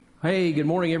Hey, good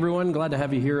morning, everyone. Glad to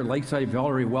have you here at Lakeside. You've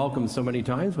already welcomed so many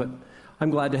times, but I'm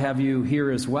glad to have you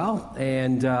here as well.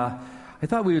 And I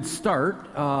thought we would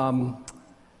start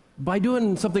by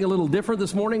doing something a little different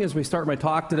this morning as we start my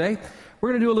talk today. We're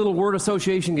going to do a little word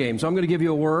association game. So I'm going to give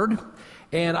you a word,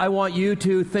 and I want you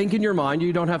to think in your mind.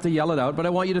 You don't have to yell it out, but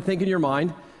I want you to think in your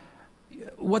mind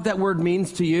what that word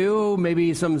means to you,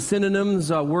 maybe some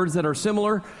synonyms, words that are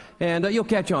similar, and you'll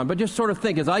catch on. But just sort of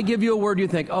think. As I give you a word, you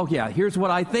think, oh yeah, here's what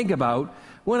I think about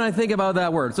when I think about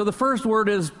that word. So the first word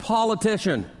is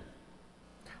politician.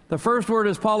 The first word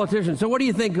is politician. So what do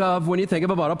you think of when you think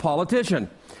about a politician?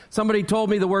 Somebody told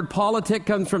me the word politic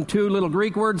comes from two little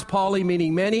Greek words, poly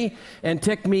meaning many, and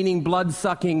tick meaning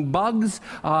blood-sucking bugs.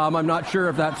 I'm not sure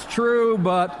if that's true,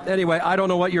 but anyway, I don't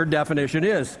know what your definition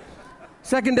is.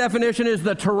 Second definition is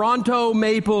the Toronto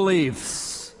Maple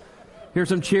Leafs. Here's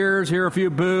some cheers, here a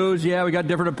few boos. Yeah, we got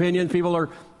different opinions. People are,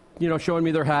 showing me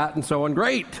their hat and so on.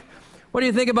 Great. What do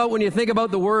you think about when you think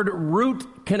about the word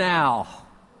root canal?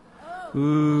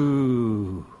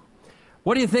 Ooh.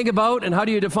 What do you think about and how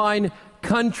do you define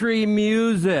country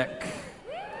music?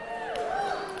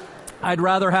 I'd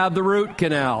rather have the root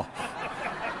canal.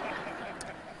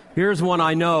 Here's one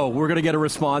I know we're going to get a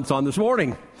response on this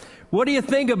morning. What do you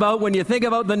think about when you think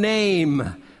about the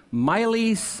name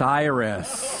Miley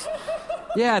Cyrus?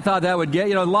 Yeah, I thought that would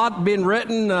get, a lot being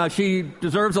written. She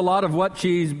deserves a lot of what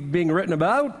she's being written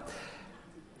about.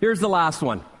 Here's the last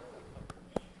one.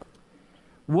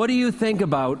 What do you think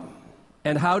about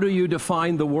and how do you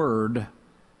define the word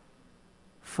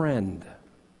friend?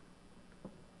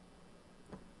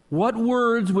 What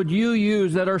words would you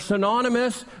use that are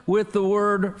synonymous with the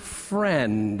word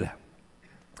friend?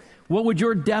 What would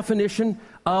your definition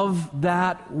of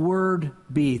that word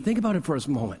be? Think about it for a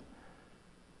moment.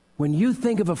 When you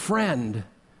think of a friend,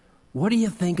 what do you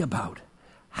think about?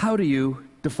 How do you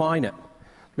define it?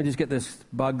 Let me just get this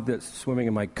bug that's swimming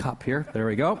in my cup here. There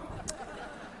we go.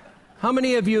 How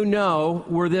many of you know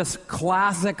where this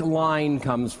classic line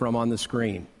comes from on the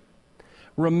screen?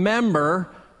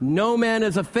 Remember, no man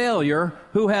is a failure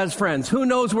who has friends. Who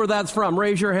knows where that's from?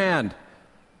 Raise your hand.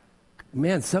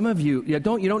 Man, some of you, you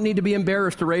don't need to be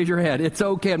embarrassed to raise your hand. It's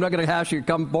okay. I'm not going to ask you to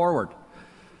come forward.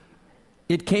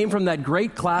 It came from that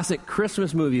great classic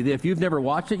Christmas movie that if you've never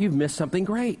watched it, you've missed something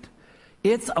great.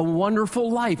 It's A Wonderful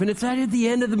Life, and it's at the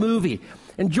end of the movie.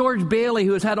 And George Bailey,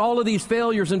 who has had all of these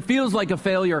failures and feels like a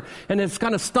failure and has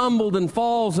kind of stumbled and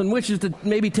falls and wishes to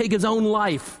maybe take his own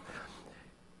life,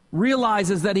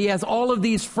 realizes that he has all of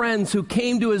these friends who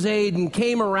came to his aid and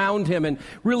came around him and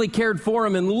really cared for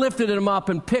him and lifted him up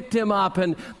and picked him up.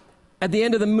 And at the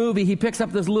end of the movie, he picks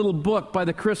up this little book by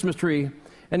the Christmas tree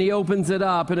and he opens it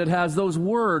up and it has those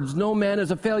words, no man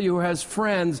is a failure who has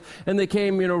friends. And they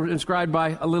came, inscribed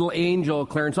by a little angel,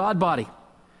 Clarence Oddbody.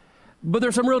 But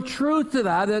there's some real truth to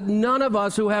that none of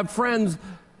us who have friends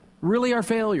really are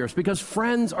failures because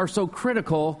friends are so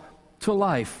critical to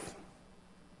life.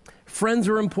 Friends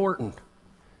are important.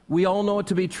 We all know it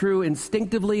to be true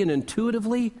instinctively and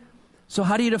intuitively. So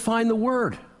how do you define the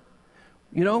word?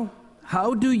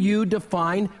 How do you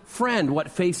define friend?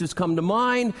 What faces come to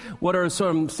mind? What are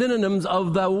some synonyms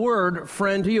of the word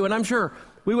friend to you? And I'm sure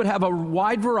we would have a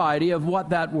wide variety of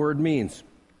what that word means.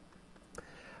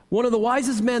 One of the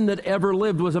wisest men that ever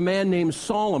lived was a man named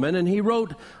Solomon, and he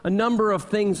wrote a number of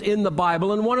things in the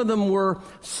Bible, and one of them were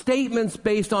statements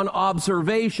based on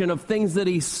observation of things that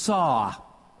he saw.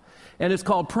 And it's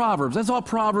called Proverbs. That's all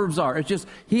Proverbs are. It's just,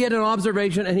 he had an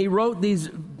observation, and he wrote these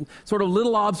sort of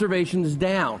little observations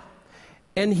down.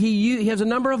 And he has a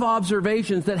number of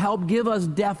observations that help give us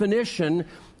definition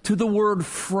to the word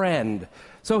friend.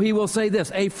 So he will say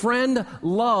this: a friend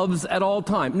loves at all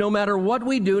times. No matter what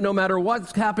we do, no matter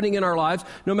what's happening in our lives,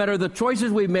 no matter the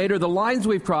choices we've made or the lines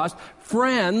we've crossed,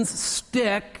 friends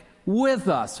stick with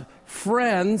us.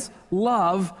 Friends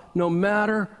love no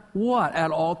matter what at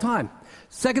all times.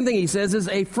 Second thing he says is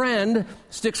a friend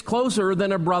sticks closer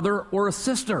than a brother or a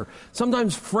sister.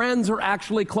 Sometimes friends are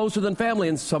actually closer than family,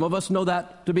 and some of us know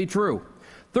that to be true.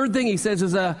 Third thing he says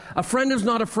is a friend is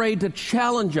not afraid to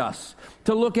challenge us,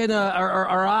 to look in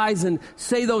our eyes and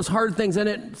say those hard things.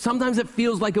 And sometimes it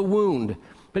feels like a wound.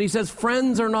 But he says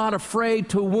friends are not afraid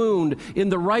to wound in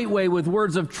the right way with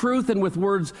words of truth and with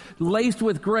words laced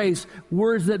with grace,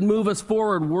 words that move us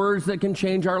forward, words that can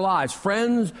change our lives.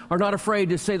 Friends are not afraid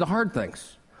to say the hard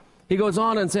things. He goes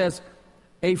on and says,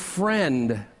 a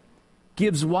friend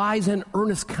gives wise and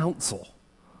earnest counsel.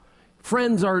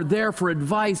 Friends are there for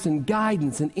advice and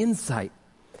guidance and insight.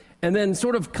 And then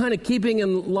sort of kind of keeping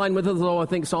in line with it, though I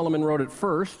think Solomon wrote it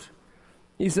first,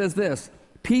 he says this: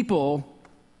 people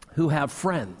who have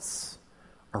friends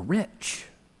are rich.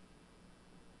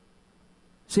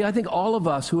 See, I think all of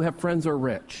us who have friends are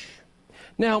rich.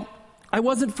 Now, I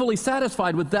wasn't fully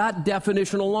satisfied with that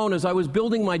definition alone as I was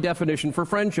building my definition for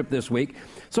friendship this week.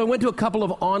 So I went to a couple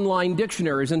of online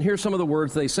dictionaries, and here's some of the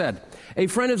words they said. A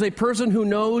friend is a person who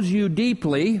knows you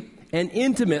deeply and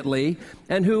intimately,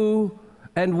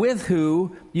 and with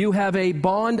who you have a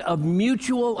bond of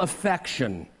mutual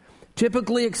affection,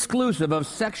 typically exclusive of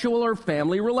sexual or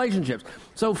family relationships.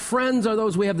 So friends are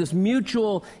those we have this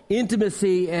mutual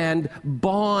intimacy and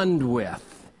bond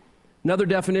with. Another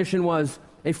definition was,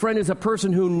 a friend is a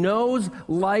person who knows,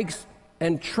 likes,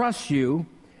 and trusts you,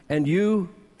 and you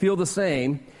feel the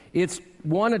same. It's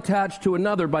one attached to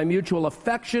another by mutual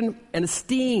affection and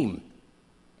esteem.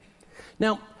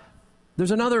 Now, there's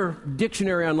another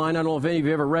dictionary online. I don't know if any of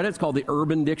you ever read it. It's called the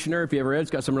Urban Dictionary. If you ever read it, it's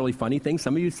got some really funny things.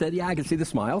 Some of you said, yeah, I can see the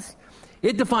smiles.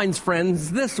 It defines friends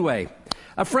this way.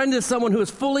 A friend is someone who is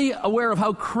fully aware of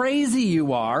how crazy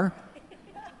you are,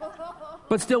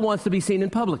 but still wants to be seen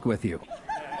in public with you.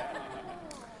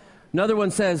 Another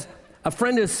one says, a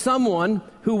friend is someone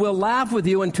who will laugh with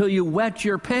you until you wet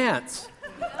your pants.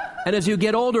 And as you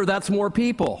get older, that's more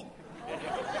people.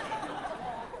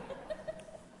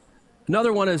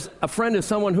 Another one is, a friend is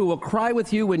someone who will cry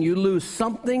with you when you lose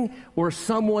something or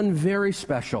someone very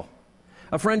special.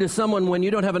 A friend is someone, when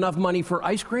you don't have enough money for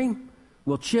ice cream,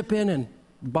 will chip in and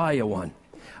buy you one.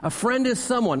 A friend is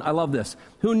someone, I love this,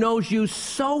 who knows you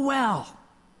so well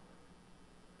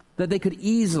that they could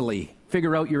easily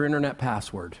figure out your internet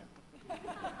password.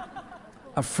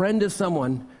 A friend is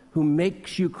someone who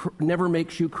never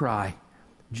makes you cry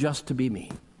just to be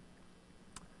mean.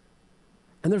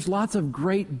 And there's lots of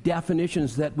great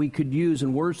definitions that we could use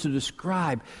and words to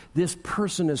describe this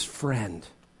person as friend.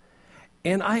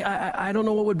 And I don't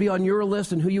know what would be on your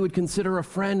list and who you would consider a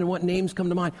friend and what names come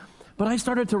to mind. But I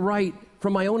started to write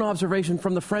from my own observation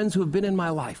from the friends who have been in my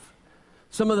life.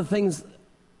 Some of the things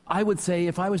I would say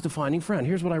if I was defining friend.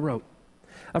 Here's what I wrote.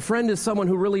 A friend is someone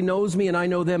who really knows me and I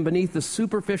know them beneath the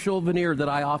superficial veneer that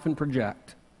I often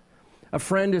project. A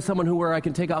friend is someone where I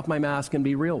can take off my mask and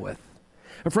be real with.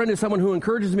 A friend is someone who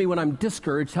encourages me when I'm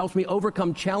discouraged, helps me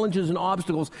overcome challenges and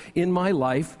obstacles in my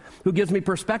life, who gives me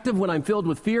perspective when I'm filled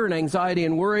with fear and anxiety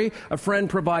and worry. A friend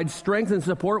provides strength and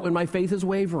support when my faith is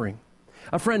wavering.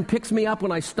 A friend picks me up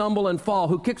when I stumble and fall,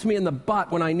 who kicks me in the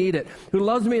butt when I need it, who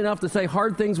loves me enough to say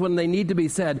hard things when they need to be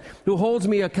said, who holds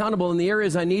me accountable in the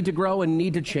areas I need to grow and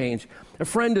need to change. A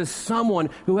friend is someone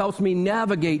who helps me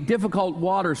navigate difficult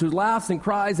waters, who laughs and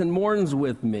cries and mourns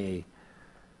with me.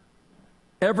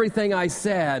 Everything I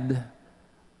said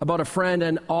about a friend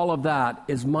and all of that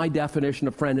is my definition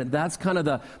of friend, and that's kind of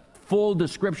the full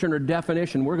description or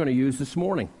definition we're going to use this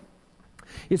morning.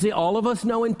 You see, all of us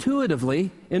know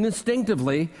intuitively and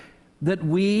instinctively that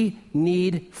we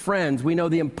need friends. We know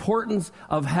the importance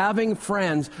of having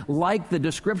friends like the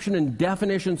description and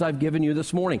definitions I've given you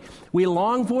this morning. We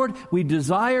long for it, we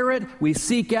desire it, we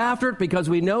seek after it because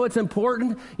we know it's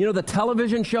important. You know, the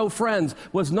television show Friends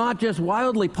was not just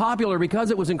wildly popular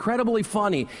because it was incredibly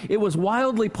funny. It was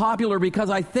wildly popular because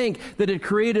I think that it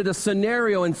created a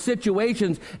scenario and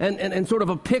situations and sort of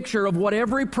a picture of what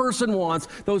every person wants,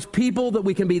 those people that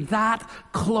we can be that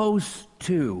close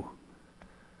to.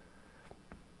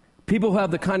 People who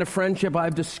have the kind of friendship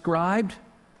I've described,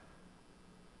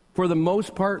 for the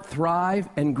most part, thrive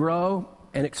and grow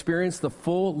and experience the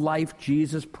full life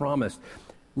Jesus promised.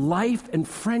 Life and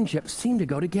friendship seem to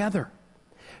go together.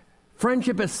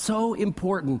 Friendship is so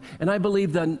important, and I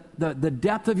believe the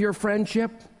depth of your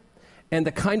friendship and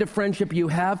the kind of friendship you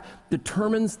have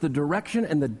determines the direction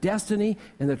and the destiny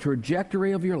and the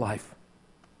trajectory of your life.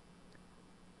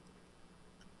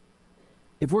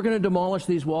 If we're going to demolish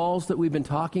these walls that we've been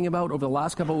talking about over the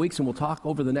last couple of weeks, and we'll talk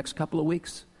over the next couple of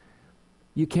weeks,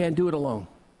 you can't do it alone.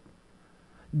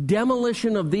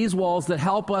 Demolition of these walls that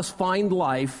help us find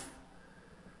life,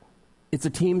 it's a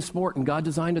team sport, and God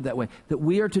designed it that way, that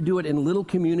we are to do it in little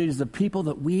communities of people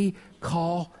that we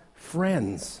call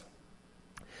friends.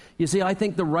 You see, I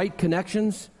think the right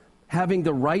connections, having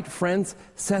the right friends,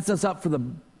 sets us up for the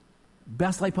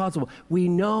best life possible. We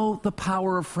know the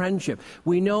power of friendship.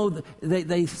 We know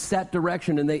they set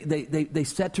direction and they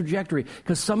set trajectory,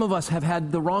 because some of us have had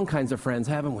the wrong kinds of friends,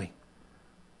 haven't we?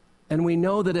 And we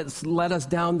know that it's led us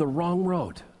down the wrong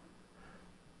road.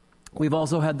 We've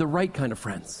also had the right kind of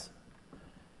friends,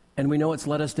 and we know it's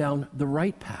led us down the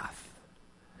right path.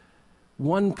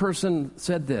 One person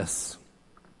said this: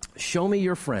 "Show me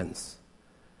your friends,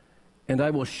 and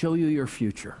I will show you your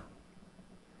future."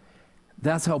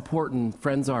 That's how important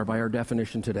friends are by our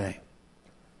definition today.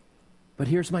 But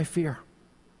here's my fear.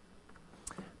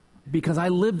 Because I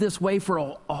lived this way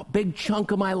for a big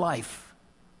chunk of my life.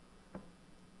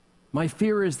 My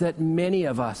fear is that many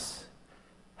of us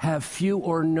have few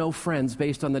or no friends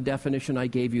based on the definition I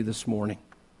gave you this morning.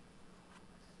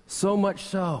 So much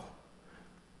so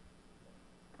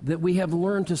that we have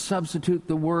learned to substitute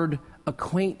the word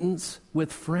acquaintance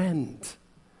with friend.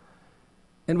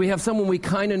 And we have someone we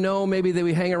kind of know, maybe that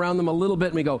we hang around them a little bit,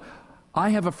 and we go, I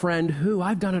have a friend who,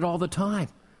 I've done it all the time.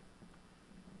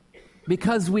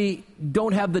 Because we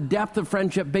don't have the depth of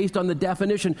friendship based on the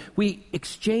definition, we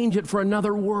exchange it for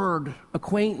another word,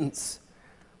 acquaintance.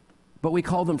 But we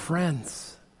call them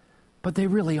friends. But they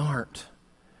really aren't.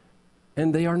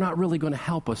 And they are not really going to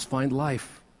help us find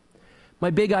life. My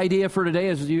big idea for today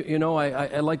is,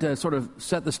 I like to sort of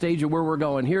set the stage of where we're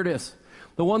going. Here it is.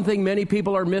 The one thing many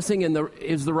people are missing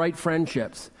is the right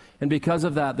friendships. And because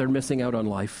of that, they're missing out on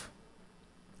life.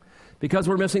 Because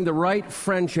we're missing the right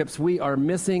friendships, we are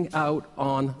missing out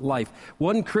on life.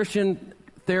 One Christian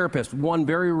therapist, one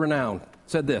very renowned,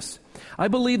 said this: I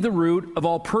believe the root of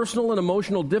all personal and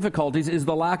emotional difficulties is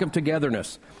the lack of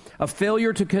togetherness, a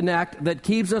failure to connect that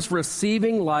keeps us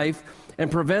receiving life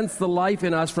and prevents the life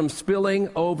in us from spilling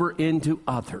over into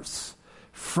others.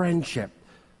 Friendship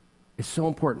is so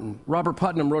important. Robert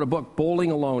Putnam wrote a book,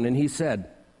 Bowling Alone, and he said,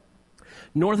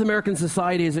 North American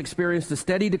society has experienced a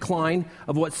steady decline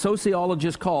of what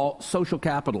sociologists call social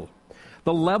capital.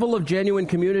 The level of genuine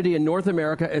community in North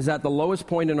America is at the lowest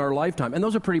point in our lifetime. And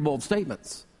those are pretty bold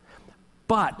statements.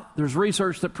 But there's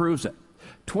research that proves it.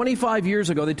 25 years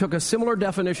ago, they took a similar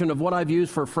definition of what I've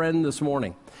used for friend this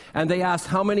morning. And they asked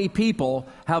how many people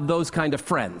have those kind of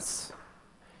friends.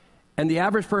 And the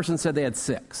average person said they had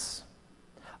 6.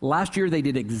 Last year, they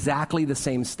did exactly the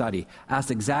same study,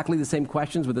 asked exactly the same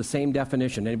questions with the same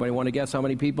definition. Anybody want to guess how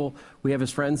many people we have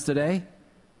as friends today?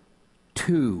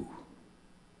 2.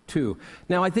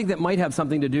 Now, I think that might have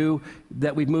something to do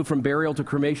that we've moved from burial to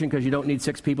cremation because you don't need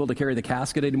 6 people to carry the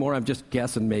casket anymore. I'm just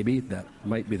guessing maybe that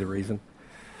might be the reason.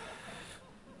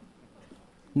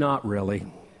 Not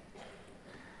really.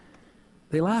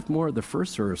 They laughed more at the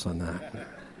first service on that.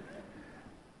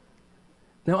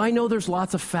 Now, I know there's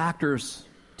lots of factors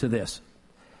to this,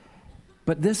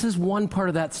 but this is one part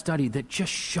of that study that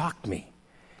just shocked me.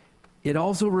 It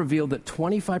also revealed that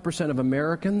 25% of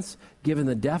Americans, given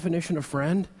the definition of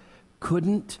friend,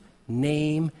 couldn't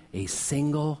name a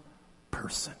single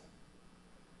person.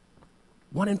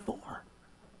 1 in 4.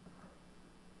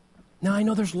 Now, I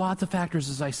know there's lots of factors,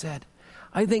 as I said.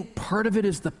 I think part of it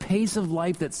is the pace of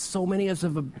life that so many of us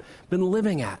have been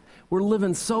living at. We're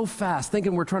living so fast,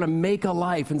 thinking we're trying to make a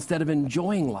life instead of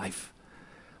enjoying life.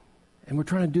 And we're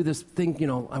trying to do this thing,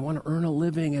 I want to earn a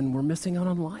living, and we're missing out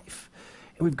on life.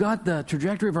 And we've got the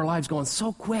trajectory of our lives going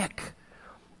so quick.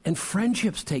 And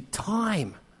friendships take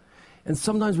time. And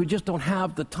sometimes we just don't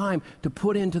have the time to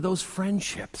put into those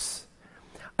friendships.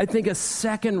 I think a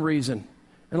second reason,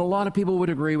 and a lot of people would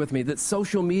agree with me, that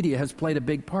social media has played a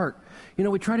big part.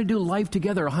 We try to do life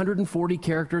together 140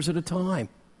 characters at a time.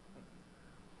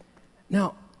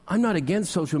 Now, I'm not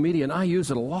against social media, and I use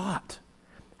it a lot.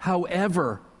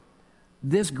 However,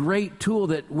 this great tool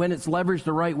that, when it's leveraged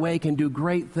the right way, can do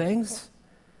great things,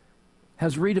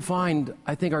 has redefined,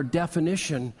 I think, our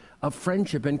definition of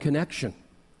friendship and connection.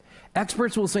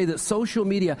 Experts will say that social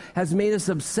media has made us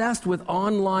obsessed with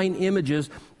online images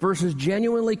versus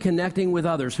genuinely connecting with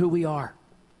others, who we are.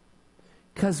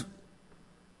 Because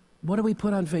what do we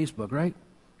put on Facebook, right?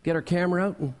 Get our camera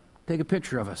out and take a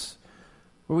picture of us.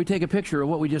 Or we take a picture of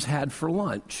what we just had for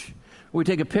lunch. Or we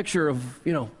take a picture of,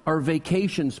 our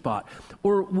vacation spot.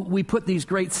 Or we put these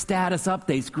great status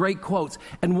updates, great quotes.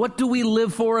 And what do we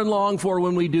live for and long for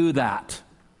when we do that?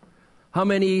 How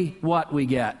many we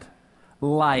get?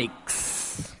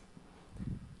 Likes.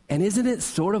 And isn't it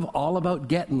sort of all about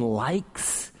getting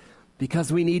likes?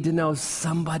 Because we need to know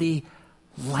somebody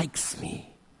likes me.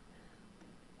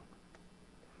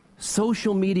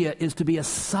 Social media is to be a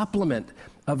supplement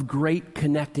of great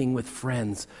connecting with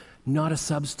friends, not a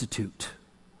substitute.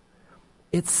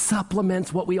 It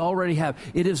supplements what we already have.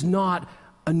 It is not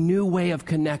a new way of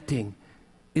connecting.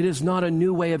 It is not a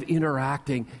new way of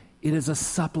interacting. It is a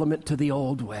supplement to the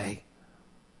old way.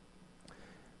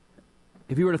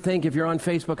 If you were to think, if you're on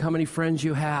Facebook, how many friends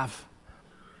you have,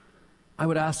 I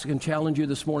would ask and challenge you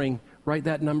this morning, write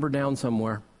that number down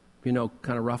somewhere,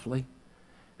 kind of roughly.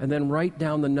 And then write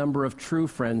down the number of true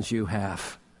friends you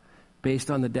have based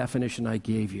on the definition I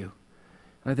gave you.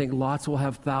 I think lots will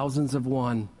have thousands of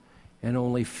one and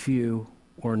only few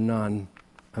or none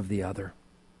of the other.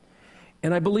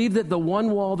 And I believe that the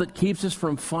one wall that keeps us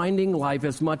from finding life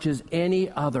as much as any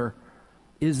other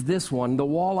is this one, the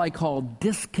wall I call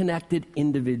disconnected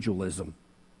individualism.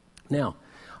 Now,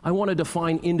 I want to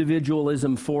define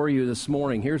individualism for you this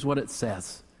morning. Here's what it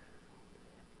says.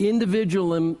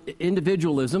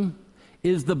 Individualism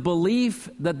is the belief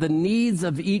that the needs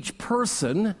of each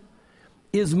person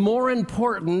is more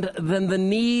important than the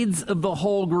needs of the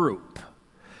whole group.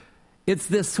 It's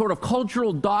this sort of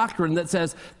cultural doctrine that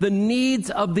says the needs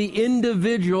of the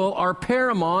individual are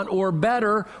paramount or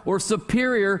better or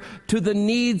superior to the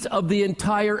needs of the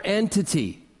entire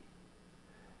entity.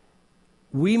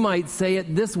 We might say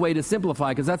it this way to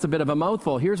simplify, because that's a bit of a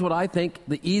mouthful. Here's what I think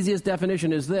the easiest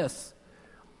definition is this.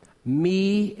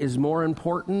 Me is more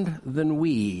important than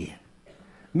we.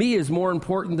 Me is more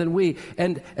important than we.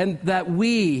 And that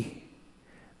we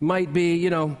might be,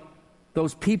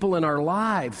 those people in our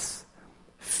lives,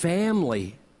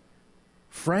 family,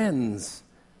 friends,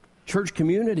 church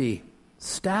community,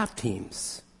 staff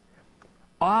teams.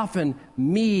 Often,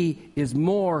 me is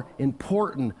more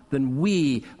important than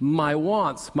we, my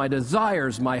wants, my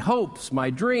desires, my hopes,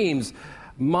 my dreams,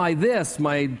 my this,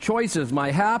 my choices,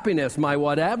 my happiness, my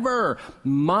whatever.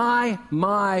 My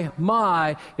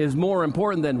is more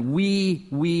important than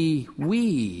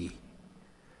we.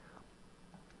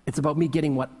 It's about me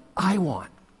getting what I want.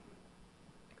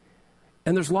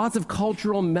 And there's lots of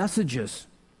cultural messages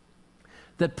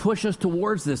that push us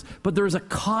towards this, but there's a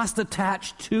cost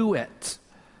attached to it.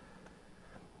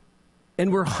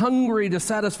 And we're hungry to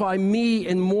satisfy me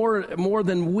and more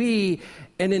than we,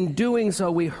 and in doing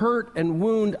so, we hurt and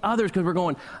wound others because we're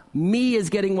going, me is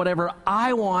getting whatever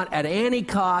I want at any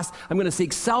cost. I'm going to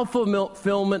seek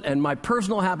self-fulfillment and my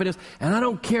personal happiness, and I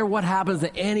don't care what happens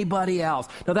to anybody else.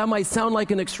 Now, that might sound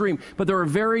like an extreme, but there are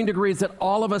varying degrees that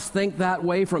all of us think that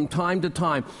way from time to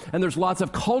time. And there's lots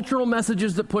of cultural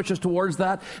messages that push us towards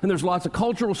that, and there's lots of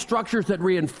cultural structures that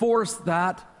reinforce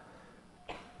that.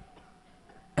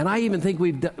 And I even think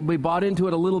we bought into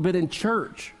it a little bit in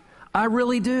church. I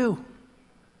really do.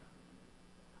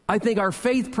 I think our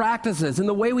faith practices and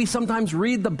the way we sometimes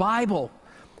read the Bible,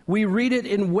 we read it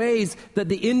in ways that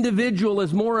the individual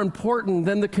is more important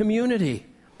than the community.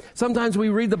 Sometimes we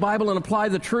read the Bible and apply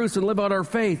the truths and live out our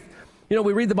faith.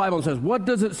 We read the Bible and it says, what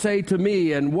does it say to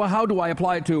me and how do I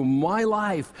apply it to my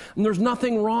life? And there's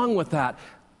nothing wrong with that.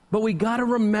 But we got to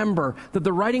remember that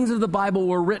the writings of the Bible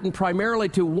were written primarily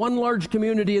to one large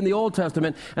community in the Old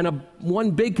Testament and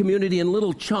one big community in a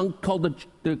little chunk called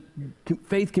the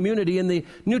faith community in the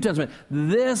New Testament.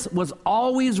 This was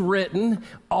always written,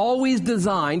 always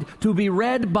designed to be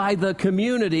read by the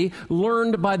community,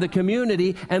 learned by the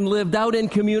community, and lived out in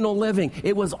communal living.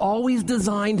 It was always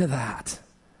designed to that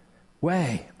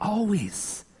way,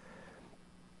 always.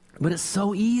 But it's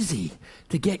so easy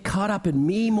to get caught up in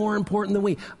me more important than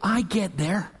we. I get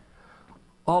there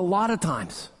a lot of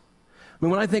times.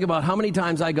 When I think about how many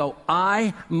times I go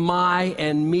I, my,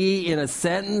 and me in a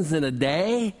sentence in a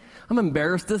day, I'm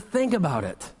embarrassed to think about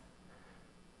it.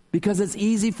 Because it's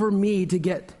easy for me to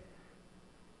get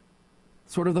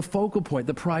sort of the focal point,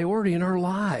 the priority in our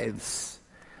lives.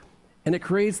 And it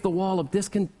creates the wall of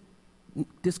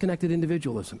disconnected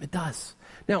individualism. It does.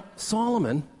 Now,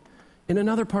 Solomon, in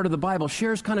another part of the Bible,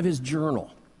 shares kind of his journal.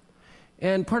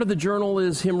 And part of the journal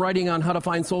is him writing on how to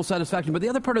find soul satisfaction. But the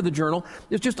other part of the journal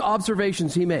is just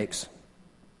observations he makes.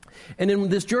 And in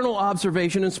this journal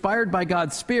observation, inspired by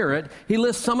God's Spirit, he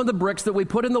lists some of the bricks that we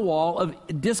put in the wall of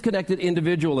disconnected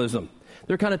individualism.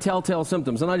 They're kind of telltale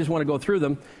symptoms, and I just want to go through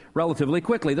them relatively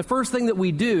quickly. The first thing that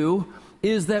we do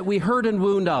is that we hurt and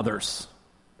wound others.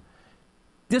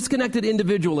 Disconnected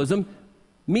individualism,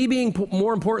 me being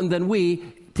more important than we,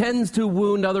 tends to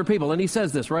wound other people. And he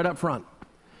says this right up front.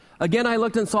 Again, I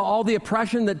looked and saw all the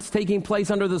oppression that's taking place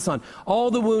under the sun,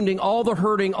 all the wounding, all the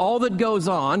hurting, all that goes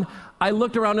on. I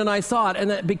looked around and I saw it.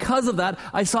 And that because of that,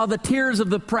 I saw the tears of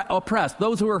the oppressed,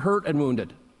 those who were hurt and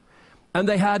wounded. And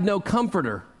they had no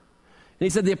comforter. And he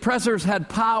said the oppressors had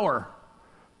power,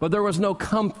 but there was no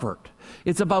comfort.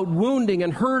 It's about wounding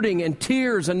and hurting and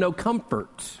tears and no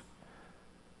comfort.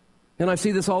 And I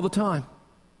see this all the time.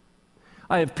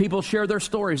 I have people share their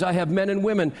stories. I have men and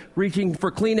women reaching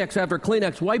for Kleenex after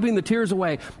Kleenex, wiping the tears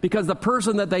away because the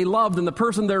person that they loved and the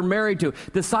person they're married to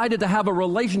decided to have a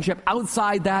relationship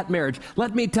outside that marriage.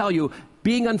 Let me tell you,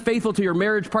 being unfaithful to your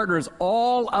marriage partner is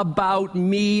all about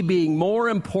me being more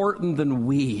important than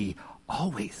we.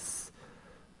 Always.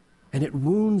 And it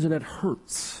wounds and it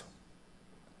hurts.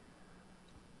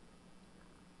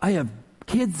 I have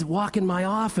kids walk in my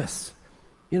office,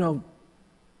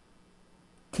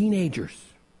 teenagers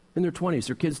in their 20s.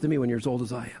 They're kids to me when you're as old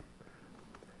as I am.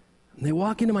 And they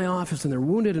walk into my office and they're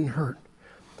wounded and hurt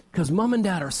because mom and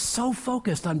dad are so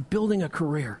focused on building a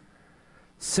career.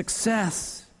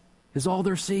 Success is all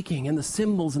they're seeking, and the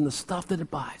symbols and the stuff that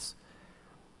it buys.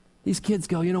 These kids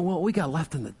go, you know what, we got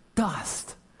left in the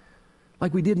dust.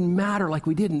 Like we didn't matter, like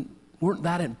we didn't weren't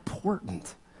that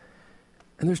important.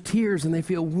 And there's tears and they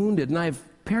feel wounded. And I have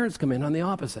parents come in on the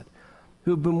opposite,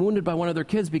 who have been wounded by one of their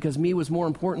kids because me was more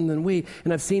important than we.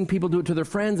 And I've seen people do it to their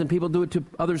friends, and people do it to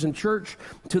others in church,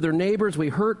 to their neighbors. We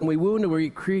hurt and we wound and we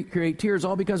create tears,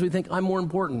 all because we think I'm more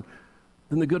important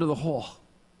than the good of the whole.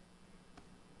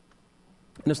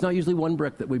 And it's not usually one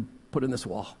brick that we put in this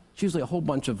wall. It's usually a whole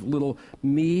bunch of little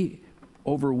me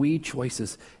over we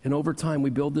choices. And over time, we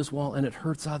build this wall, and it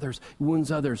hurts others,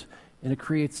 wounds others, and it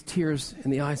creates tears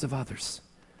in the eyes of others.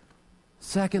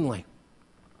 Secondly,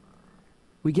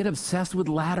 we get obsessed with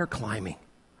ladder climbing.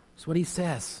 That's what he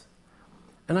says.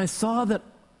 And I saw that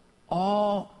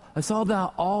all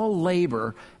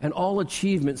labor and all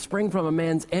achievement spring from a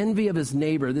man's envy of his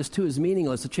neighbor. This too is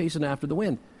meaningless, to chasing after the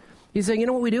wind. He's saying, you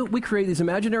know what we do? We create these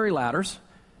imaginary ladders,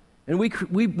 and we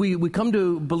come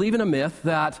to believe in a myth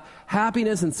that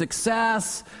happiness and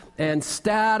success and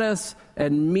status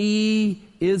and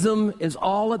me-ism is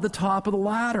all at the top of the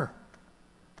ladder.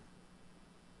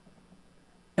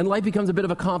 And life becomes a bit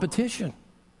of a competition.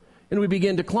 And we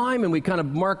begin to climb, and we kind of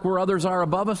mark where others are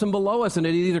above us and below us, and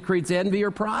it either creates envy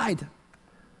or pride.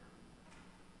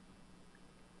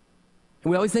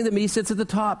 And we always think that me sits at the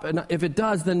top, and if it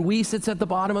does, then we sits at the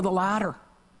bottom of the ladder.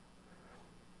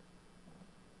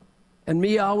 And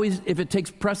me always, if it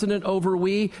takes precedent over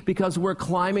we, because we're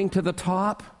climbing to the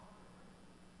top.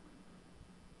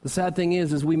 The sad thing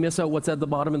is we miss out what's at the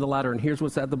bottom of the ladder, and here's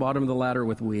what's at the bottom of the ladder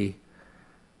with we.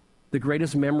 The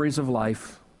greatest memories of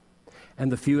life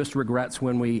and the fewest regrets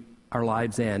when our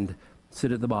lives end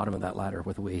sit at the bottom of that ladder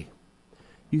with we.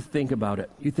 You think about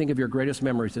it. You think of your greatest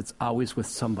memories, it's always with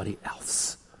somebody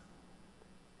else.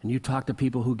 And you talk to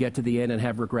people who get to the end and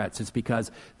have regrets. It's because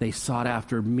they sought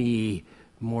after me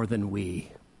more than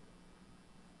we.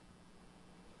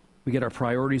 We get our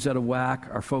priorities out of whack,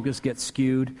 our focus gets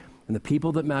skewed, and the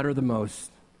people that matter the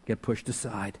most get pushed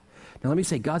aside. Now let me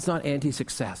say, God's not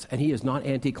anti-success, and he is not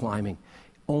anti-climbing,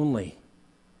 only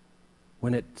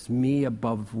when it's me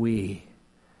above we,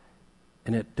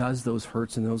 and it does those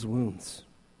hurts and those wounds.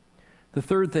 The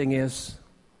third thing is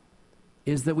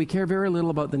that we care very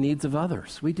little about the needs of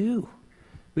others. We do.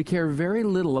 We care very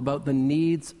little about the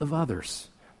needs of others.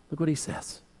 Look what he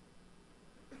says.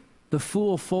 The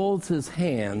fool folds his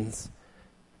hands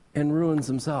and ruins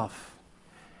himself.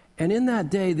 And in that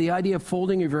day, the idea of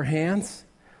folding of your hands,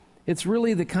 it's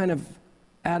really the kind of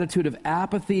attitude of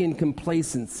apathy and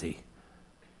complacency.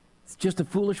 It's just a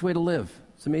foolish way to live.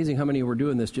 It's amazing how many who were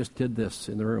doing this just did this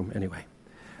in the room anyway.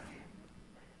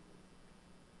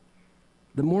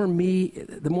 The more me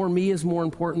is more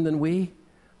important than we,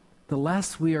 the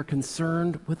less we are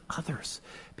concerned with others.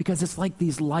 Because it's like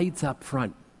these lights up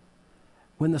front.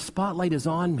 When the spotlight is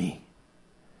on me,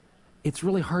 it's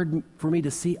really hard for me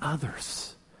to see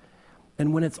others.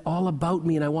 And when it's all about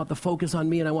me and I want the focus on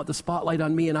me and I want the spotlight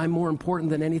on me and I'm more important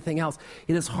than anything else,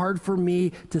 it is hard for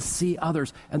me to see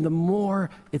others. And the more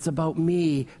it's about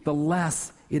me, the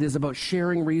less it is about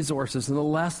sharing resources, and the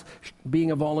less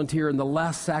being a volunteer and the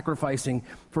less sacrificing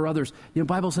for others. The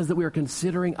Bible says that we are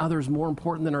considering others more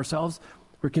important than ourselves.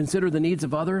 We consider the needs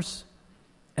of others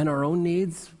and our own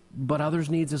needs, but others'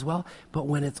 needs as well. But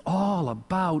when it's all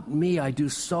about me, I do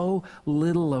so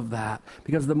little of that.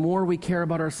 Because the more we care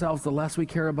about ourselves, the less we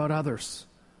care about others.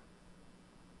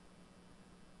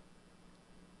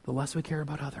 The less we care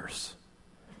about others.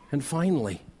 And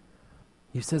finally,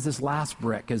 he says this last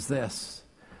brick is this.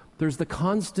 There's the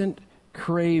constant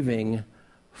craving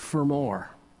for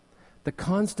more. The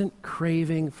constant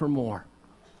craving for more.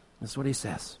 That's what he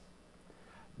says.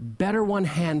 Better one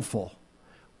handful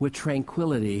with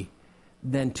tranquility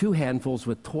than two handfuls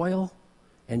with toil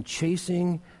and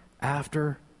chasing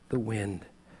after the wind.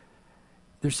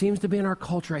 There seems to be in our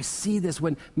culture, I see this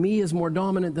when me is more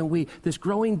dominant than we, this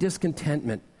growing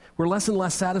discontentment. We're less and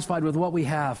less satisfied with what we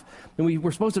have. And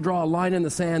we're supposed to draw a line in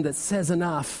the sand that says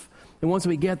enough. And once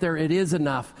we get there, it is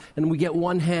enough, and we get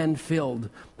one hand filled.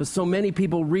 But so many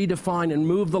people redefine and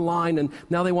move the line, and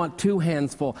now they want two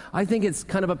hands full. I think it's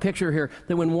kind of a picture here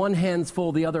that when one hand's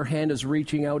full, the other hand is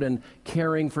reaching out and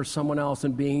caring for someone else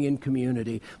and being in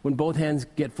community. When both hands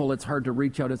get full, it's hard to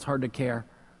reach out, it's hard to care.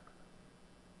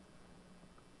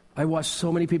 I watch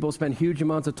so many people spend huge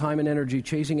amounts of time and energy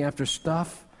chasing after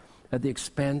stuff at the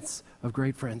expense of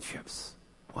great friendships.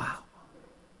 Wow.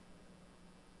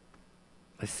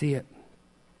 I see it.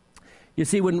 You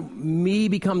see, when me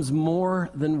becomes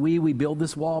more than we build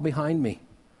this wall behind me.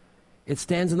 It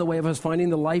stands in the way of us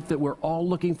finding the life that we're all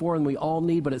looking for and we all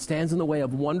need, but it stands in the way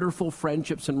of wonderful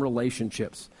friendships and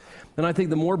relationships. And I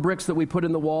think the more bricks that we put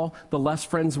in the wall, the less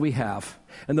friends we have.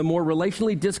 And the more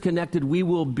relationally disconnected we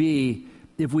will be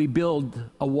if we build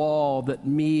a wall that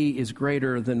me is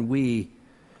greater than we,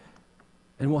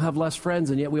 and we'll have less friends,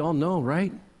 and yet we all know,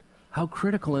 right, how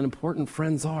critical and important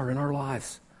friends are in our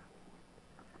lives.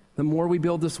 The more we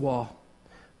build this wall,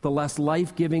 the less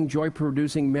life-giving,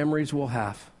 joy-producing memories we'll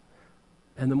have,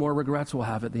 and the more regrets we'll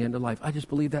have at the end of life. I just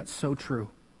believe that's so true.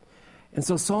 And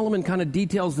so Solomon kind of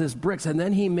details this bricks, and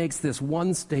then he makes this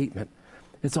one statement.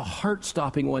 It's a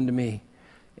heart-stopping one to me.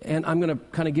 And I'm going to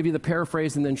kind of give you the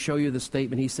paraphrase and then show you the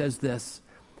statement. He says this: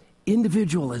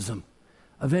 individualism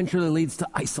eventually leads to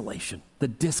isolation, the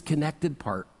disconnected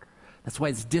part. That's why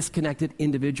it's disconnected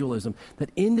individualism.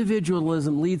 That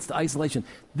individualism leads to isolation.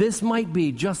 This might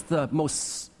be just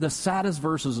the saddest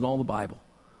verses in all the Bible.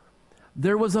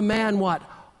 There was a man, what?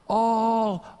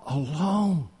 All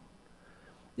alone.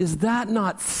 Is that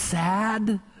not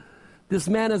sad? This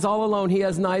man is all alone. He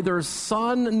has neither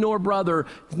son nor brother.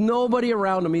 Nobody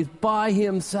around him. He's by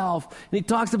himself. And he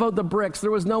talks about the bricks.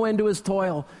 There was no end to his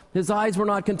toil. His eyes were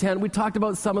not content. We talked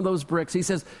about some of those bricks. He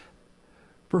says,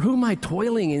 for whom am I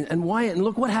toiling and why? And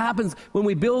look what happens when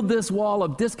we build this wall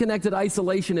of disconnected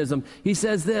isolationism. He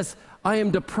says this: I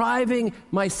am depriving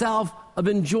myself of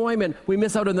enjoyment. We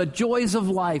miss out on the joys of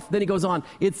life. Then he goes on,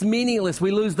 it's meaningless.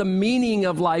 We lose the meaning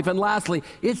of life. And lastly,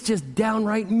 it's just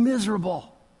downright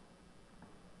miserable.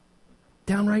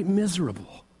 Downright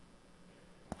miserable.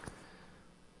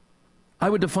 I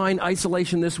would define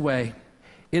isolation this way: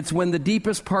 it's when the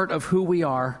deepest part of who we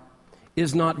are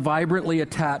is not vibrantly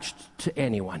attached to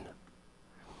anyone.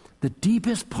 The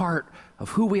deepest part of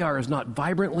who we are is not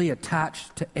vibrantly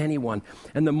attached to anyone.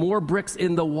 And the more bricks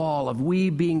in the wall of we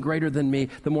being greater than me,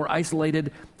 the more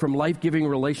isolated from life-giving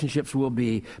relationships we'll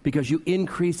be, because you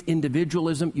increase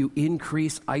individualism, you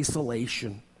increase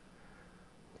isolation.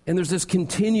 And there's this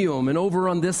continuum, and over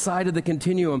on this side of the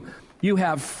continuum, you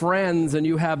have friends and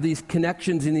you have these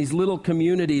connections in these little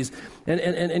communities,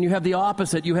 and you have the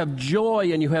opposite. You have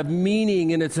joy and you have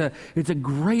meaning, and it's a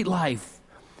great life.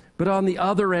 But on the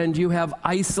other end, you have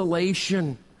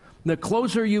isolation. The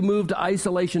closer you move to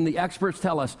isolation, the experts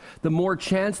tell us, the more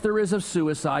chance there is of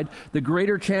suicide, the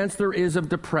greater chance there is of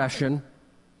depression.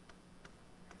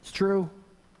 It's true.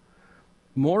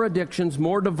 More addictions,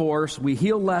 more divorce, we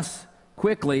heal less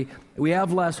quickly, we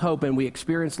have less hope, and we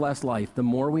experience less life the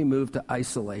more we move to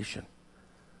isolation.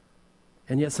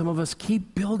 And yet some of us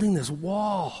keep building this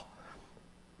wall,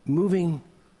 moving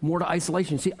more to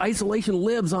isolation. See, isolation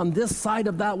lives on this side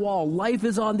of that wall. Life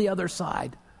is on the other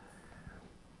side.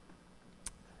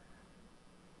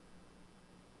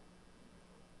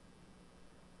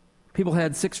 People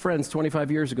had 6 friends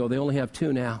 25 years ago. They only have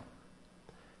 2 now,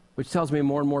 which tells me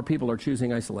more and more people are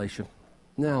choosing isolation.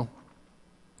 Now,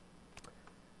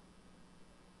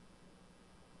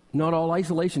 not all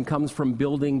isolation comes from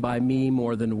building by me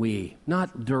more than we.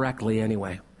 Not directly,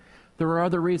 anyway. There are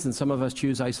other reasons some of us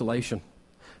choose isolation.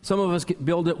 Some of us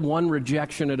build it one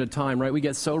rejection at a time, right? We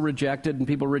get so rejected, and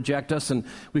people reject us, and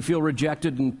we feel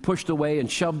rejected and pushed away and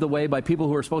shoved away by people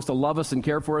who are supposed to love us and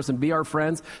care for us and be our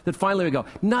friends, that finally we go,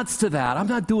 nuts to that. I'm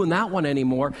not doing that one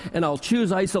anymore, and I'll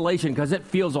choose isolation because it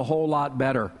feels a whole lot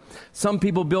better. Some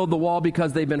people build the wall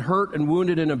because they've been hurt and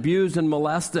wounded and abused and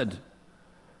molested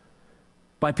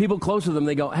by people close to them.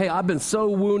 They go, hey, I've been so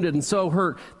wounded and so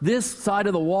hurt. This side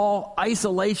of the wall,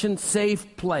 isolation,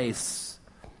 safe place.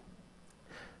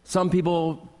 Some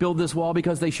people build this wall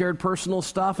because they shared personal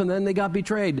stuff and then they got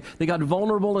betrayed. They got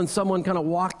vulnerable and someone kind of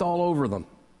walked all over them.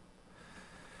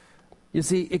 You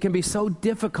see, it can be so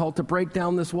difficult to break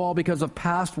down this wall because of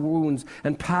past wounds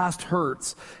and past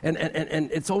hurts. And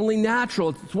it's only natural.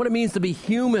 It's what it means to be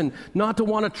human, not to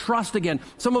want to trust again.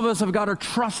 Some of us have got our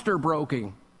truster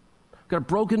broken. Got a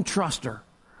broken truster.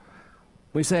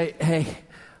 We say, hey,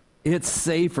 it's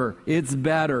safer, it's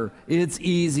better, it's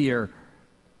easier.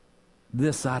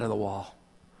 This side of the wall.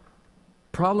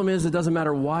 Problem is, it doesn't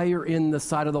matter why you're in the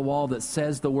side of the wall that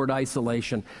says the word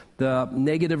isolation. The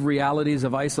negative realities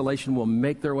of isolation will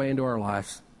make their way into our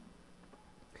lives.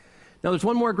 Now, there's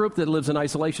one more group that lives in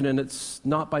isolation, and it's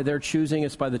not by their choosing,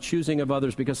 it's by the choosing of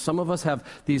others, because some of us have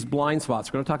these blind spots.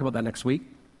 We're going to talk about that next week.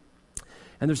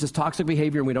 And there's this toxic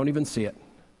behavior, and we don't even see it.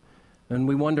 And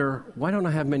we wonder, why don't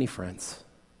I have many friends?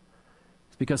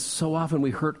 It's because so often we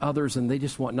hurt others, and they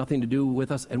just want nothing to do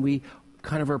with us, and we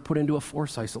kind of are put into a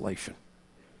forced isolation.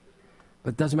 But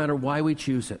it doesn't matter why we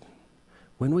choose it.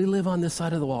 When we live on this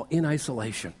side of the wall in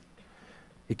isolation,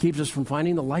 it keeps us from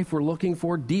finding the life we're looking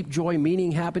for, deep joy,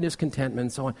 meaning, happiness, contentment,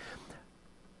 and so on.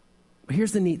 But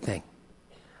here's the neat thing.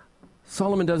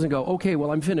 Solomon doesn't go, okay,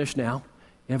 well, I'm finished now.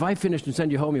 If I finished and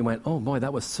send you home, you went, oh boy,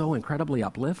 that was so incredibly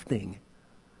uplifting.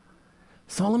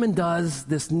 Solomon does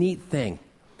this neat thing.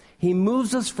 He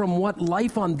moves us from what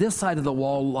life on this side of the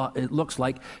wall it looks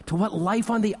like to what life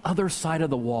on the other side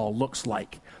of the wall looks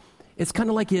like. It's kind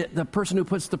of like the person who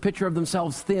puts the picture of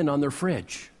themselves thin on their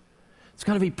fridge. It's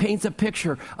kind of, he paints a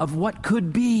picture of what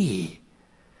could be.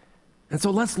 And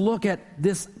so let's look at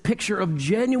this picture of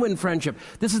genuine friendship.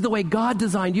 This is the way God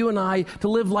designed you and I to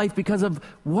live life because of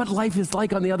what life is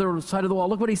like on the other side of the wall.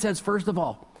 Look what he says first of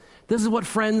all. This is what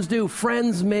friends do.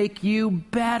 Friends make you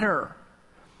better.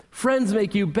 Friends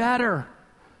make you better.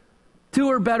 Two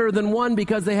are better than one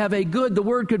because they have a good, the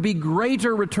word could be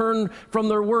greater return from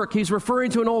their work. He's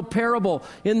referring to an old parable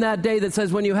in that day that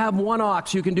says when you have one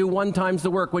ox, you can do 1 times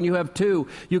the work. When you have 2,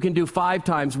 you can do 5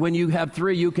 times. When you have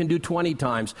 3, you can do 20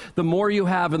 times. The more you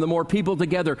have and the more people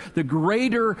together, the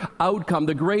greater outcome,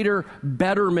 the greater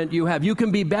betterment you have. You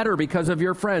can be better because of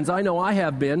your friends. I know I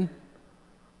have been.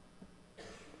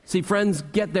 See, friends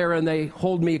get there and they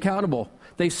hold me accountable.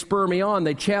 They spur me on.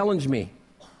 They challenge me.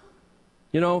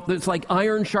 You know, it's like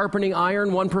iron sharpening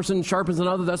iron. One person sharpens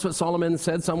another. That's what Solomon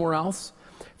said somewhere else.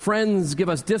 Friends give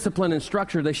us discipline and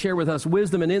structure. They share with us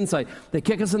wisdom and insight. They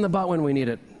kick us in the butt when we need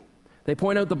it. They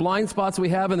point out the blind spots we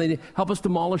have, and they help us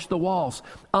demolish the walls.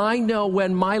 I know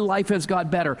when my life has got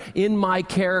better in my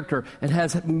character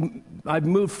and I've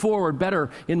moved forward better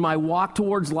in my walk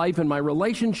towards life and my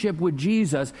relationship with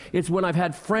Jesus, it's when I've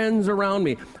had friends around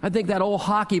me. I think that old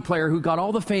hockey player who got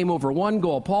all the fame over one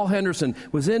goal, Paul Henderson,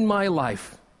 was in my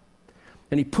life.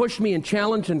 And he pushed me and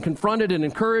challenged and confronted and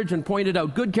encouraged and pointed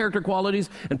out good character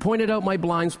qualities and pointed out my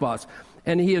blind spots.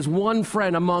 And he is one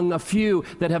friend among a few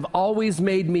that have always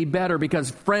made me better because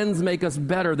friends make us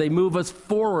better. They move us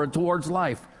forward towards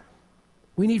life.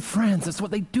 We need friends. That's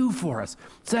what they do for us.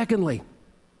 Secondly,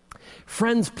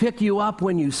 friends pick you up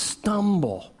when you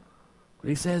stumble. What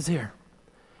he says here.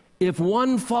 If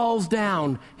one falls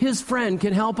down, his friend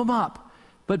can help him up.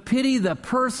 But pity the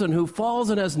person who falls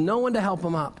and has no one to help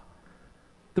him up.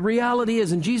 The reality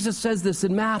is, and Jesus says this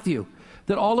in Matthew,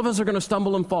 that all of us are going to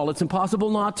stumble and fall. It's impossible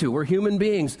not to. We're human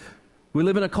beings. We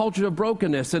live in a culture of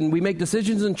brokenness, and we make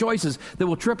decisions and choices that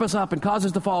will trip us up and cause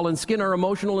us to fall and skin our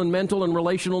emotional and mental and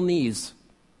relational knees.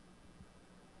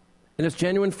 And it's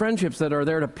genuine friendships that are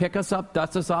there to pick us up,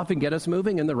 dust us off, and get us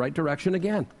moving in the right direction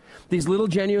again. These little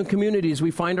genuine communities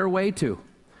we find our way to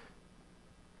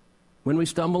when we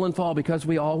stumble and fall, because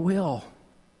we all will.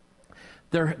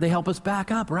 They help us back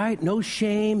up, right? No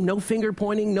shame, no finger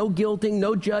pointing, no guilting,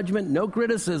 no judgment, no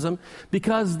criticism,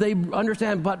 because they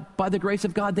understand, but by the grace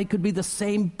of God, they could be the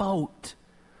same boat.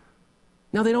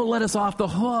 Now, they don't let us off the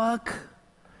hook,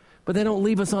 but they don't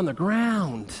leave us on the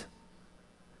ground.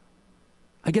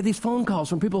 I get these phone calls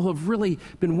from people who have really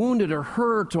been wounded or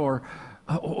hurt or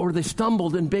they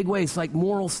stumbled in big ways, like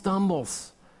moral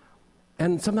stumbles.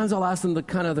 And sometimes I'll ask them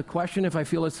the question if I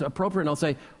feel it's appropriate, and I'll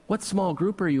say, what small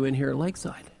group are you in here at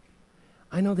Lakeside?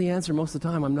 I know the answer most of the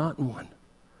time. I'm not in one.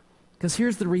 Because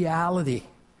here's the reality.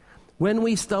 When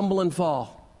we stumble and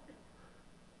fall,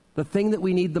 the thing that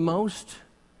we need the most,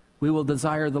 we will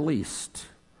desire the least.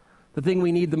 The thing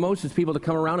we need the most is people to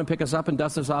come around and pick us up and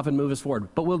dust us off and move us forward.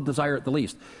 But we'll desire it the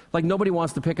least. Like nobody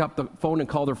wants to pick up the phone and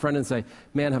call their friend and say,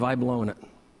 man, have I blown it?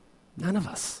 None of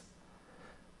us.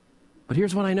 But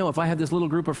here's what I know. If I have this little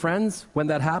group of friends, when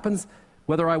that happens,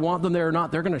 whether I want them there or not,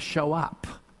 they're going to show up.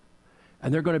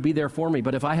 And they're going to be there for me.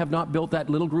 But if I have not built that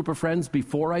little group of friends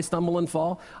before I stumble and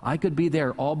fall, I could be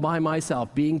there all by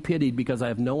myself, being pitied because I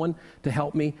have no one to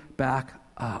help me back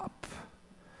up.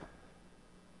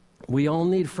 We all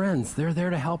need friends. They're there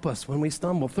to help us when we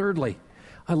stumble. Thirdly,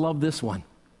 I love this one.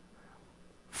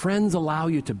 Friends allow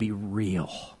you to be real.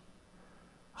 Oh,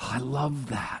 I love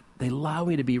that. They allow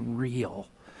me to be real.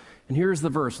 And here's the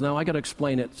verse. Now, I got to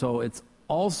explain it. So it's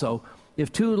also,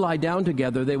 if two lie down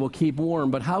together, they will keep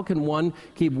warm. But how can one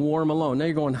keep warm alone? Now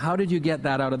you're going, how did you get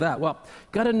that out of that? Well,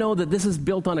 got to know that this is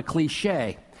built on a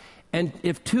cliche. And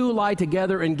if two lie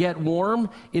together and get warm,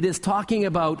 it is talking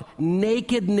about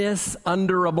nakedness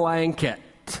under a blanket.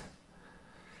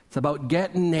 It's about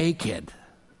getting naked.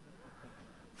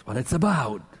 That's what it's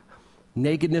about.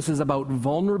 Nakedness is about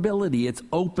vulnerability. It's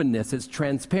openness. It's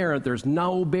transparent. There's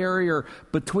no barrier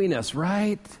between us,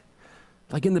 right?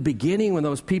 Like in the beginning when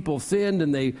those people sinned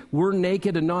and they were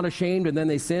naked and not ashamed, and then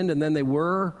they sinned and then they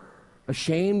were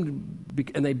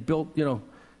ashamed, and they built,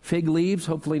 fig leaves,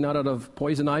 hopefully not out of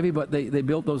poison ivy, but they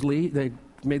built those leaves, they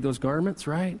made those garments,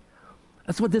 right?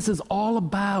 That's what this is all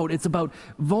about. It's about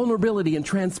vulnerability and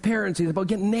transparency. It's about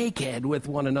getting naked with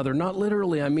one another. Not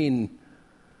literally, I mean,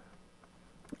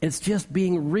 it's just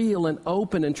being real and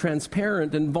open and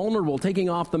transparent and vulnerable, taking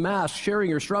off the mask,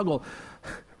 sharing your struggle,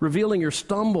 revealing your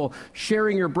stumble,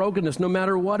 sharing your brokenness, no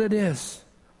matter what it is,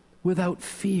 without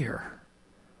fear.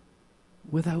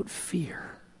 without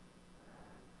fear.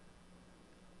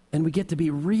 And we get to be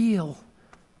real.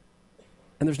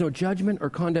 And there's no judgment or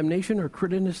condemnation or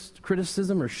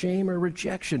criticism or shame or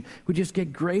rejection. We just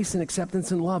get grace and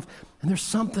acceptance and love. And there's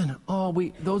something,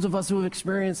 those of us who have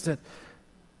experienced it,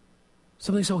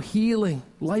 something so healing,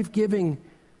 life-giving,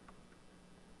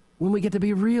 when we get to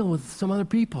be real with some other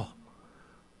people.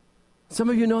 Some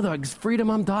of you know the freedom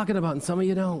I'm talking about, and some of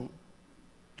you don't.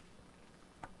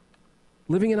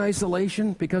 Living in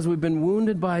isolation because we've been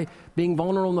wounded by being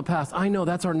vulnerable in the past. I know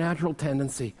that's our natural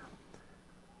tendency.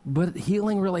 But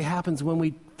healing really happens when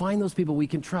we find those people we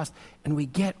can trust and we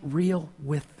get real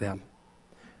with them.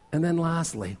 And then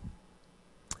lastly,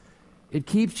 it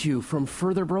keeps you from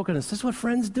further brokenness. This is what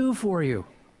friends do for you.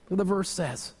 What the verse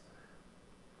says.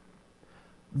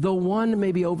 Though one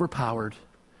may be overpowered,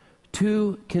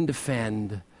 two can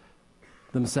defend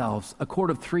themselves. A cord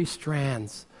of three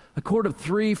strands. A cord of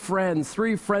three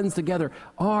friends together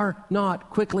are not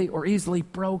quickly or easily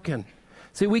broken.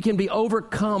 See, we can be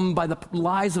overcome by the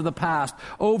lies of the past,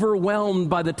 overwhelmed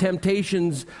by the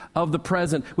temptations of the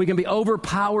present. We can be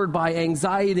overpowered by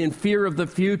anxiety and fear of the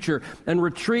future and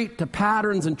retreat to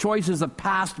patterns and choices of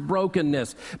past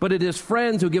brokenness. But it is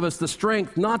friends who give us the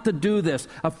strength not to do this.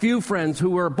 A few friends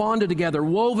who are bonded together,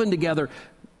 woven together,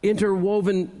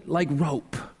 interwoven like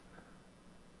rope.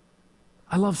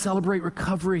 I love Celebrate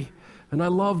Recovery, and I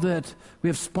love that we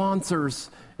have sponsors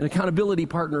and accountability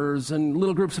partners and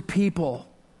little groups of people.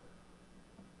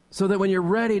 So that when you're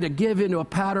ready to give into a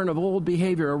pattern of old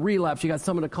behavior, a relapse, you got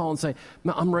someone to call and say,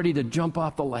 I'm ready to jump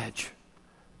off the ledge,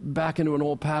 back into an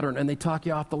old pattern, and they talk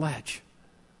you off the ledge.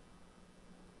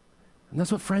 And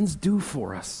that's what friends do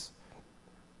for us.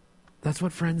 That's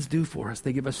what friends do for us.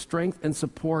 They give us strength and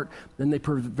support, and they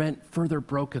prevent further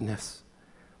brokenness.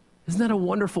 Isn't that a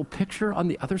wonderful picture on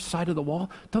the other side of the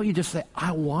wall? Don't you just say,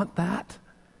 I want that?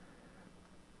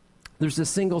 There's this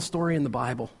single story in the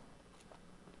Bible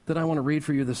that I want to read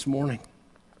for you this morning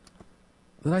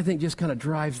that I think just kind of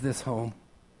drives this home.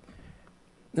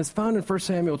 It's found in 1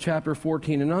 Samuel chapter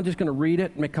 14, and I'm just going to read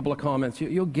it and make a couple of comments.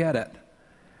 You'll get it.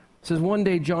 It says, one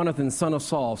day Jonathan, son of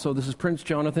Saul, so this is Prince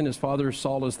Jonathan, his father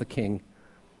Saul is the king,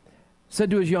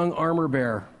 said to his young armor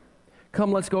bearer,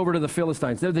 come, let's go over to the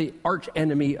Philistines. They're the arch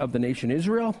enemy of the nation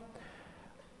Israel.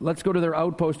 Let's go to their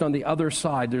outpost on the other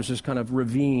side. There's this kind of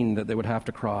ravine that they would have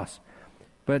to cross.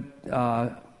 But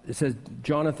it says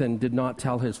Jonathan did not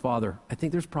tell his father. I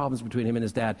think there's problems between him and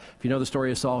his dad. If you know the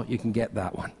story of Saul, you can get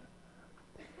that one.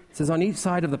 It says on each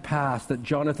side of the path that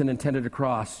Jonathan intended to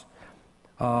cross,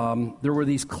 there were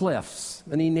these cliffs,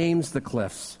 and he names the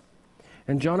cliffs.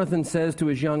 And Jonathan says to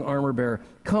his young armor bearer,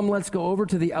 come, let's go over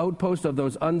to the outpost of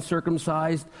those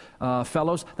uncircumcised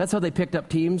fellows. That's how they picked up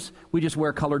teams. We just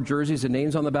wear colored jerseys and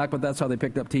names on the back, but that's how they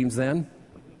picked up teams then.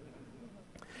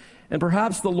 And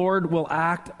perhaps the Lord will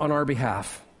act on our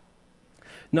behalf.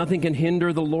 Nothing can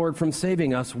hinder the Lord from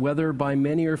saving us, whether by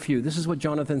many or few. This is what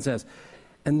Jonathan says.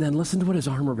 And then listen to what his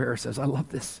armor bearer says. I love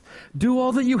this. Do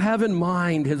all that you have in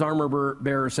mind, his armor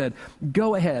bearer said.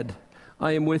 Go ahead.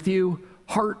 I am with you,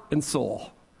 heart and soul.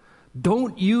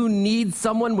 Don't you need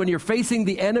someone when you're facing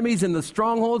the enemies and the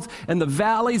strongholds and the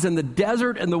valleys and the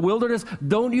desert and the wilderness?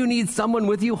 Don't you need someone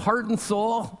with you, heart and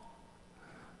soul?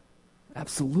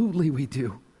 Absolutely we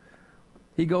do.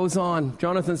 He goes on.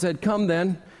 Jonathan said, come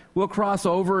then. We'll cross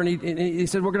over. And he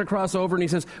said, we're going to cross over. And he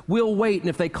says, we'll wait. And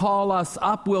if they call us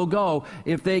up, we'll go.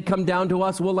 If they come down to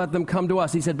us, we'll let them come to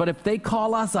us. He said, but if they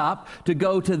call us up to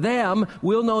go to them,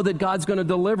 we'll know that God's going to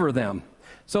deliver them.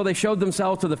 So they showed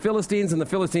themselves to the Philistines, and the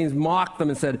Philistines mocked them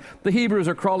and said, the Hebrews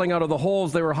are crawling out of the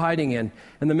holes they were hiding in.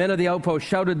 And the men of the outpost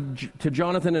shouted to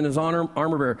Jonathan and his armor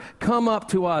bearer, come up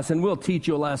to us and we'll teach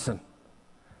you a lesson.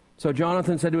 So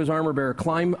Jonathan said to his armor bearer,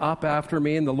 climb up after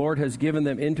me, and the Lord has given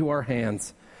them into our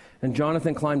hands. And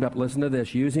Jonathan climbed up, listen to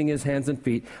this, using his hands and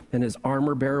feet, and his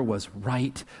armor bearer was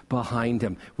right behind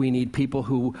him. We need people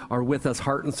who are with us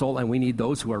heart and soul, and we need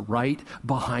those who are right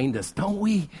behind us. Don't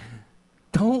we?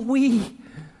 Don't we?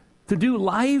 To do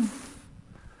life?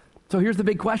 So here's the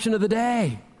big question of the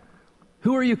day.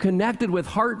 Who are you connected with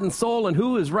heart and soul, and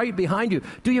who is right behind you?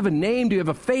 Do you have a name? Do you have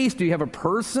a face? Do you have a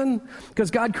person?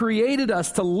 Because God created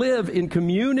us to live in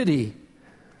community.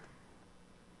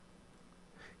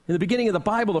 In the beginning of the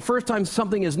Bible, the first time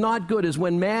something is not good is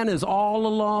when man is all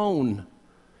alone.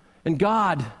 And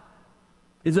God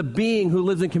is a being who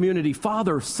lives in community.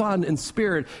 Father, Son, and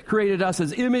Spirit created us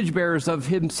as image bearers of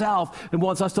Himself and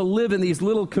wants us to live in these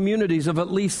little communities of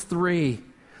at least three.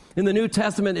 In the New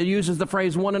Testament, it uses the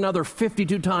phrase one another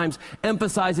 52 times,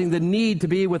 emphasizing the need to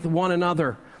be with one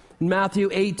another. In Matthew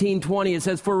 18:20, it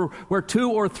says, for where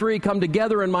two or three come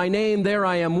together in my name, there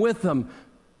I am with them.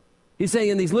 He's saying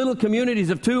in these little communities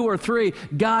of 2 or 3,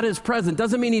 God is present.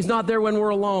 Doesn't mean he's not there when we're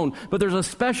alone, but there's a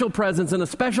special presence and a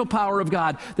special power of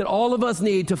God that all of us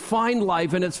need to find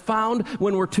life, and it's found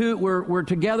when we're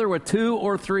together with 2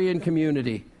 or 3 in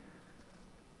community.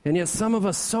 And yet some of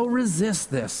us so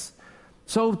resist this.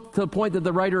 So to the point that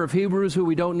the writer of Hebrews, who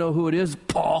we don't know who it is,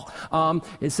 Paul,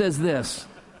 it says this,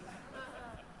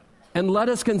 and let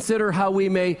us consider how we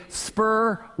may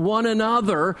spur one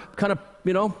another, kind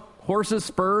of, horses,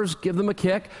 spurs, give them a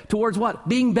kick, towards what?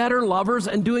 Being better lovers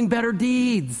and doing better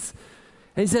deeds.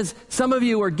 And he says, some of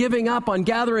you are giving up on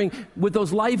gathering with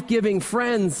those life-giving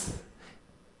friends.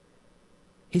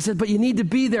 He said, but you need to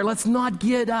be there. Let's not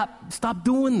get up. Stop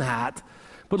doing that.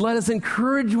 But let us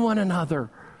encourage one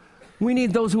another. We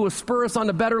need those who will spur us on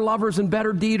to better lovers and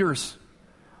better deeders.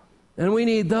 And we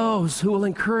need those who will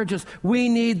encourage us. We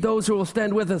need those who will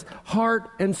stand with us, heart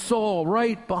and soul,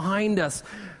 right behind us.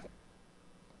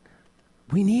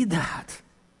 We need that.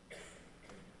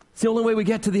 It's the only way we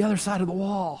get to the other side of the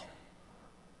wall.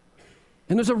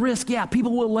 And there's a risk,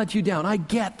 people will let you down. I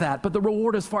get that, but the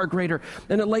reward is far greater.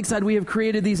 And at Lakeside, we have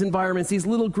created these environments, these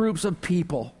little groups of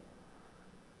people.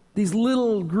 These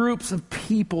little groups of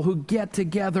people who get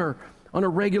together on a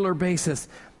regular basis,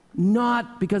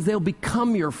 not because they'll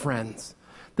become your friends.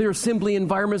 They are simply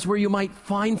environments where you might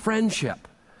find friendship.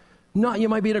 You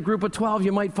might be in a group of 12,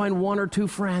 you might find 1 or 2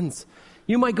 friends.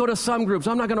 You might go to some groups.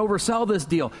 I'm not going to oversell this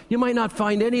deal. You might not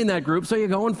find any in that group, so you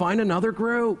go and find another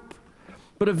group.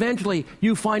 But eventually,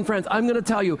 you find friends. I'm going to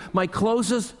tell you, my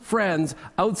closest friends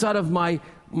outside of my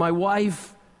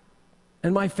wife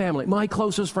and my family, my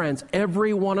closest friends,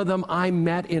 every one of them I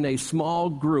met in a small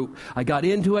group. I got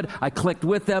into it. I clicked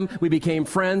with them. We became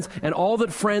friends. And all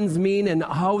that friends mean and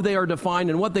how they are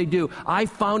defined and what they do, I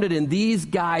found it in these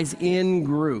guys in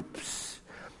groups.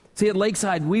 See, at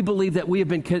Lakeside, we believe that we have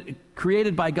been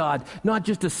created by God, not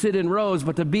just to sit in rows,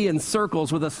 but to be in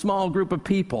circles with a small group of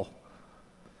people.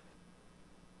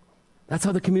 That's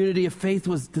how the community of faith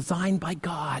was designed by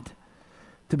God,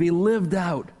 to be lived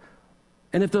out.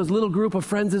 And if those little group of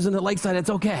friends isn't at Lakeside, it's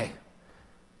okay.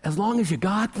 As long as you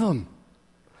got them.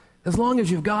 As long as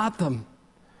you've got them.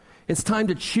 It's time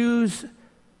to choose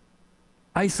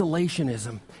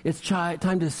isolationism. It's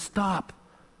time to stop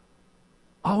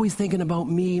always thinking about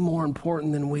me more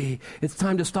important than we. It's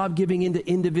time to stop giving into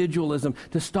individualism,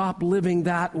 to stop living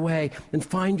that way and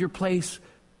find your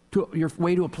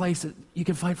way to a place that you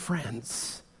can find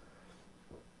friends.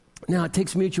 Now, it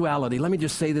takes mutuality. Let me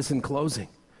just say this in closing.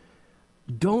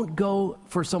 Don't go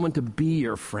for someone to be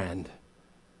your friend,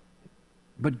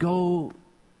 but go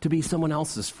to be someone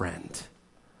else's friend.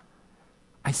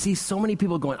 I see so many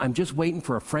people going, I'm just waiting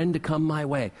for a friend to come my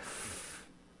way.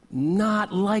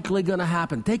 Not likely going to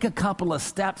happen. Take a couple of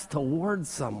steps towards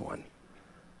someone.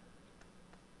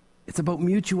 It's about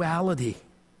mutuality.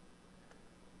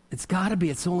 It's got to be.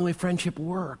 It's the only way friendship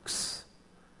works.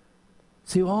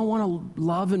 See, we all want to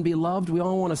love and be loved. We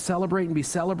all want to celebrate and be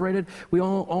celebrated. We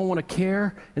all want to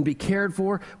care and be cared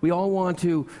for. We all want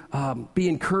to be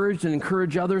encouraged and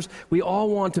encourage others. We all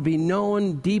want to be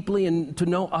known deeply and to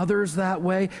know others that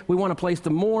way. We want a place to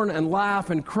mourn and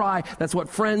laugh and cry. That's what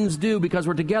friends do because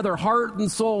we're together, heart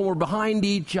and soul, and we're behind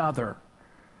each other.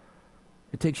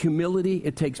 It takes humility,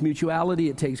 it takes mutuality,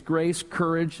 it takes grace,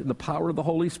 courage, and the power of the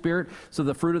Holy Spirit so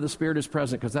the fruit of the Spirit is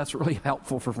present because that's really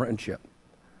helpful for friendship.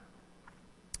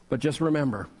 But just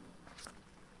remember,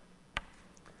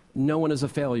 no one is a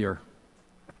failure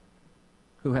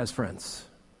who has friends.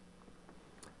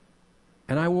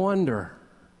 And I wonder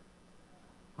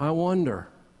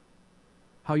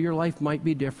how your life might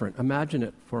be different. Imagine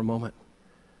it for a moment.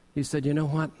 You said, you know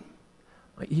what?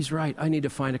 He's right. I need to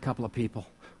find a couple of people.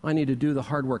 I need to do the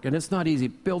hard work. And it's not easy.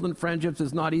 Building friendships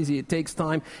is not easy. It takes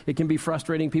time. It can be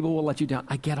frustrating. People will let you down.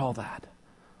 I get all that.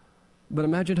 But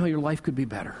imagine how your life could be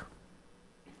better.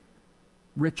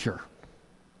 Richer,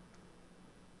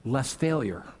 less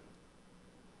failure,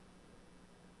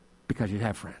 because you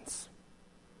have friends.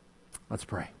 Let's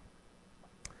pray.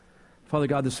 Father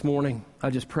God, this morning,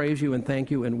 I just praise you and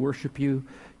thank you and worship you.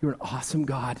 You're an awesome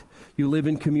God. You live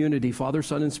in community, Father,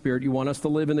 Son, and Spirit. You want us to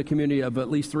live in the community of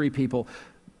at least 3 people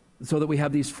so that we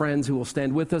have these friends who will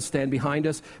stand with us, stand behind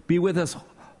us, be with us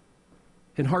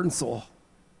in heart and soul,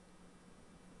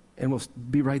 and we'll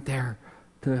be right there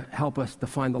to help us to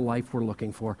find the life we're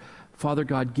looking for. Father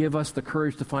God, give us the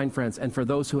courage to find friends. And for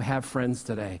those who have friends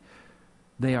today,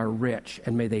 they are rich,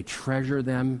 and may they treasure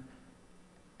them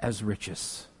as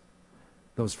riches,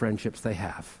 those friendships they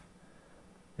have.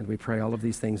 And we pray all of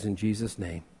these things in Jesus'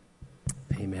 name.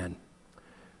 Amen.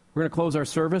 We're going to close our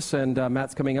service, and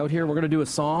Matt's coming out here. We're going to do a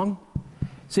song.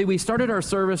 See, we started our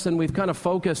service, and we've kind of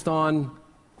focused on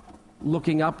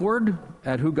looking upward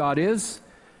at who God is.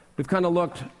 We've kind of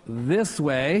looked this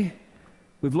way.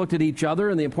 We've looked at each other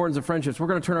and the importance of friendships. We're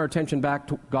going to turn our attention back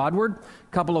to Godward.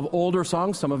 A couple of older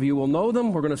songs. Some of you will know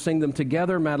them. We're going to sing them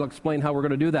together. Matt will explain how we're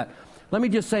going to do that. Let me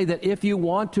just say that if you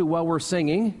want to, while we're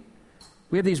singing,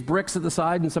 we have these bricks at the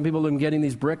side, and some people have been getting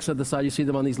these bricks at the side. You see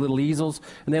them on these little easels,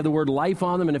 and they have the word life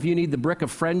on them. And if you need the brick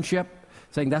of friendship,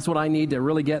 saying that's what I need to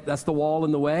really get, that's the wall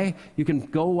in the way, you can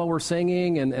go while we're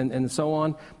singing and so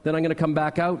on. Then I'm going to come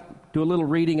back out, do a little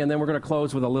reading, and then we're going to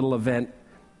close with a little event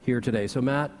here today. So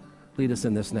Matt, lead us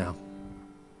in this now.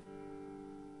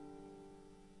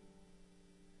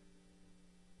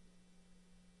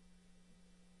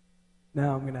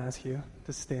 Now I'm going to ask you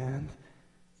to stand,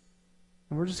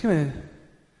 and we're just going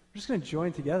to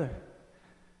join together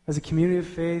as a community of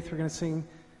faith. We're going to sing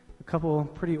a couple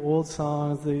pretty old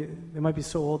songs. They might be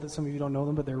so old that some of you don't know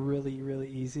them, but they're really, really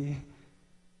easy.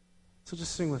 So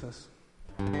just sing with us.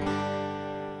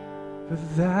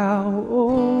 But thou, O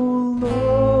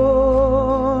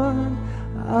Lord,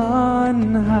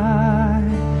 on high,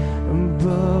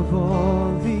 above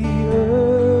all the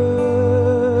earth,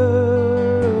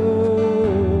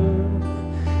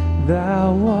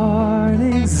 thou art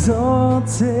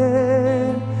exalted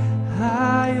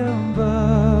high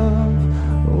above,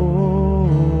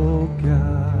 O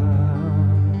God.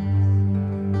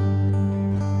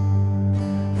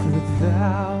 For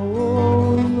thou, O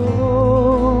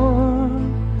Lord,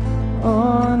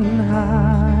 on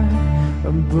high,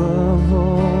 above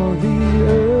all the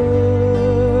earth,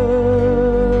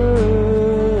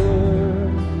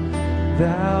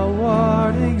 thou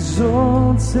art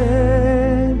exalted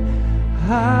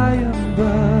high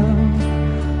above,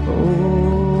 O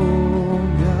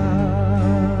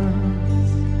God.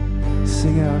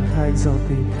 Sing out, I exalt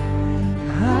thee.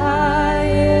 I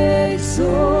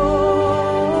exalt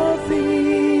thee.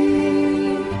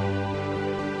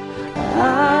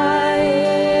 I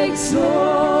exalt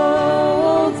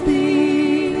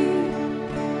thee.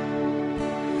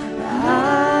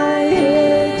 I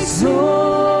exalt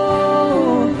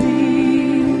thee.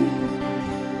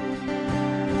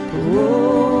 O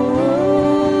Lord,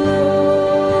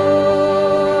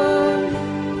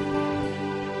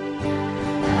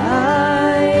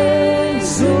 I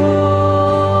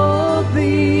exalt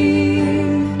thee.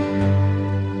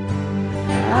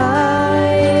 I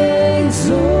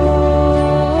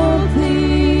exalt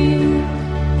thee.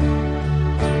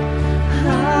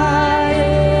 I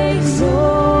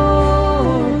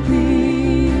exalt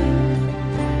thee.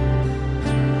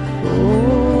 Oh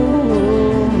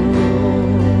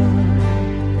Lord.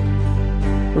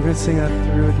 We're going to sing that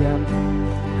through again.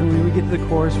 And when we get to the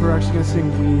chorus, we're actually going to sing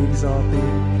We Exalt Thee.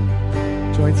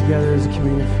 Join together as a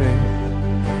community of faith.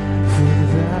 For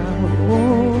thou, O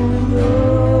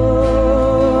Lord,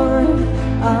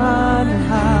 on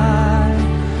high,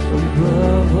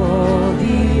 above all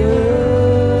the earth,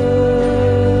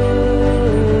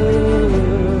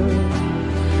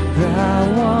 thou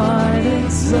art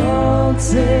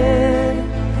exalted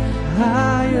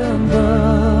high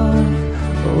above,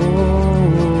 O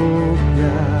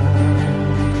God.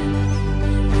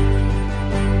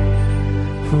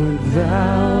 For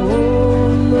thou, O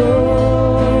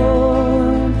Lord,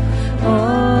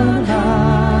 on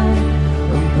high,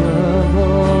 above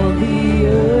all the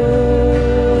earth,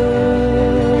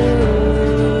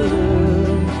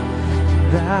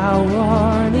 thou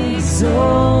art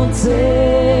exalted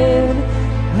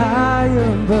high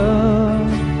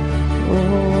above, O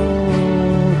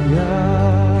God.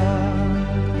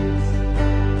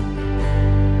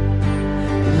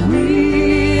 We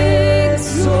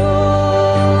exalt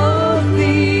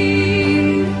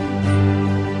thee.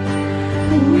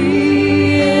 We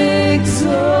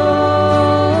exalt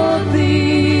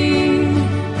thee.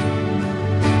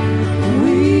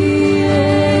 We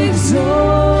exalt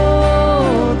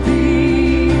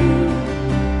thee.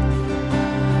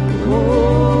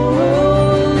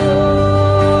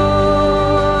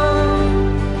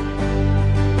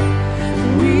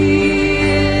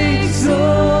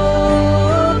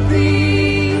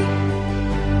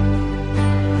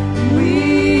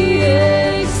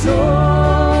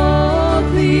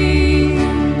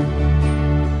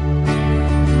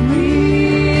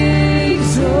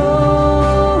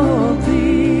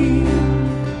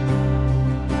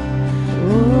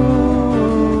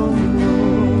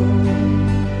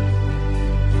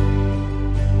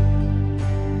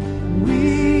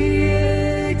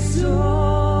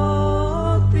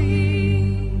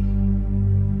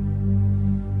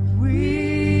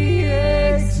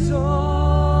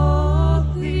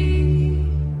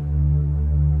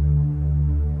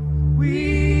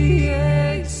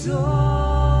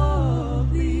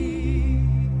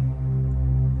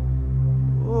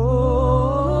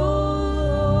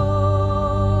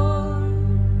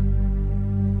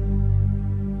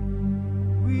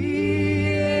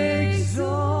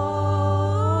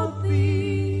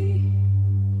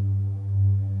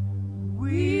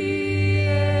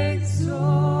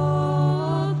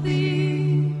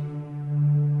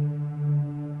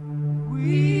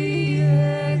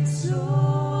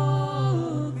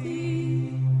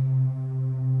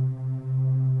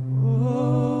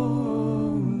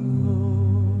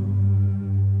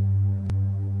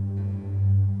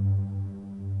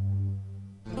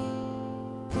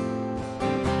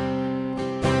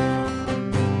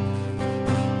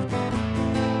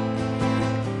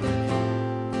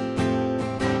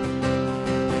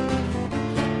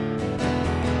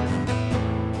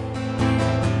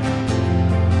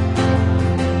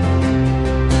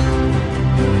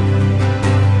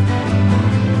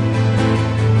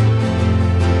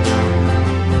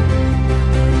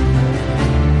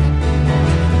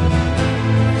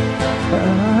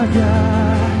 Our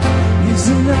God is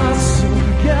an awesome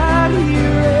God. He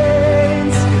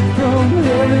reigns from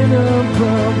heaven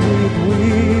above with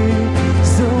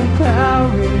wisdom, power,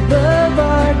 and love.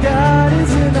 Our God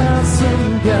is an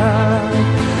awesome God.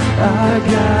 Our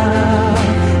God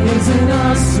is an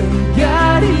awesome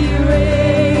God. He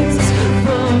reigns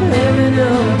from heaven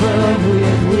above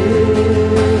with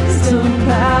wisdom,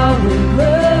 power, and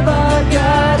love. Our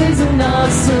God is an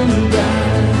awesome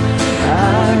God.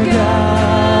 Our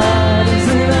God is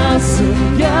an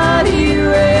awesome God. He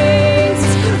reigns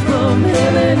from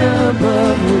heaven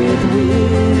above with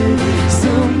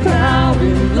wisdom, power,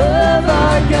 and love.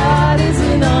 Our God is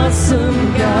an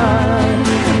awesome God.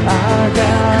 Our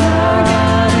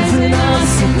God is an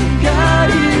awesome God.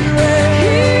 He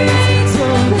reigns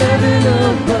from heaven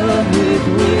above with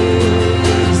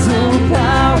wisdom,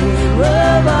 power, and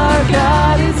love. Our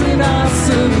God is an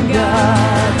awesome God.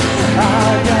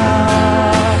 Our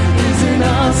God is an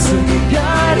awesome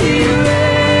God. He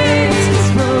reigns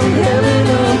from heaven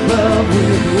above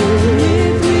with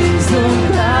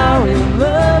wisdom, power, and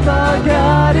love. Our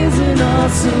God is an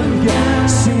awesome God.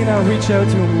 Sing it out, reach out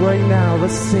to him right now.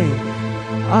 Let's sing.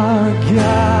 Our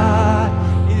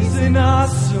God is an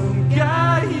awesome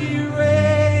God. He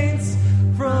reigns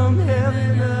from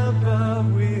heaven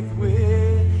above with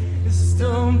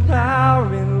wisdom,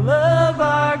 power, and love.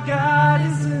 Our God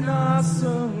is an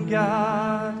awesome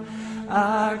God.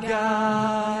 Our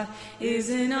God is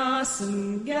an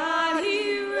awesome God.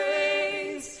 He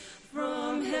reigns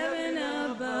from heaven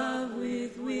above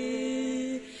with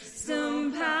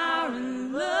wisdom, power,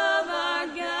 and love. Our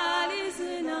God is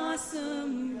an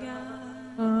awesome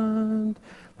God.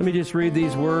 Let me just read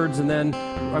these words, and then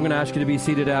I'm going to ask you to be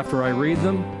seated after I read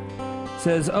them. It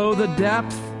says, "Oh, the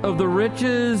depth of the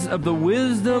riches of the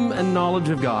wisdom and knowledge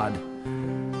of God.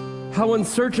 How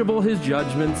unsearchable his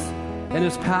judgments and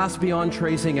his paths beyond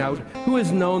tracing out. Who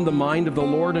has known the mind of the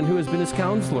Lord, and who has been his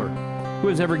counselor? Who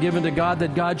has ever given to God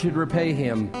that God should repay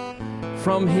him?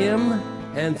 From him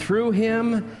and through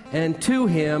him and to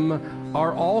him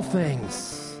are all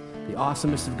things." The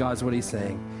awesomeness of God is what he's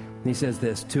saying. And he says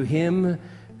this, "To him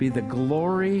be the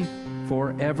glory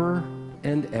forever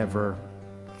and ever.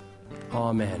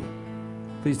 Amen."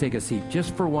 Please take a seat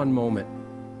just for one moment.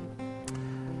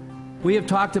 We have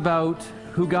talked about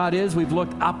who God is. We've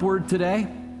looked upward today.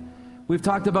 We've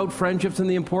talked about friendships and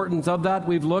the importance of that.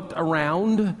 We've looked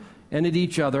around and at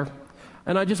each other.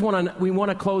 And we want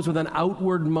to close with an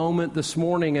outward moment this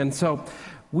morning. And so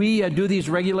we do these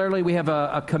regularly. We have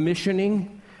a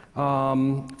commissioning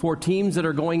for teams that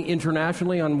are going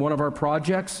internationally on one of our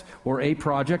projects or a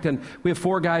project. And we have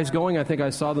 4 guys going. I think I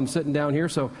saw them sitting down here.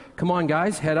 So come on,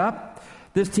 guys, head up.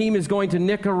 This team is going to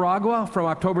Nicaragua from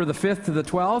October the 5th to the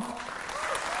 12th.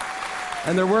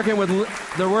 And they're working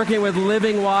with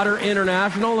Living Water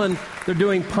International, and they're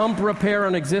doing pump repair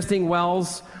on existing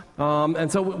wells.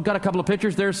 And so we've got a couple of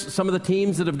pictures. There's some of the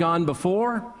teams that have gone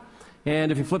before.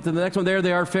 And if you flip to the next one, there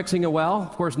they are fixing a well.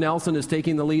 Of course, Nelson is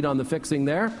taking the lead on the fixing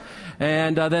there.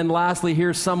 And then lastly,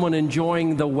 here's someone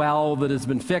enjoying the well that has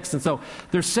been fixed. And so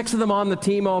there's 6 of them on the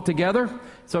team altogether.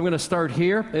 So I'm going to start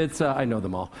here. It's I know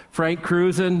them all. Frank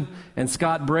Cruzen and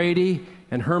Scott Brady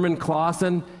and Herman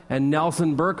Clausen and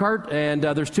Nelson Burkhart. And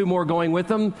there's 2 more going with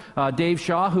them, Dave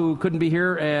Shaw, who couldn't be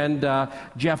here, and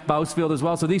Jeff Bousfield as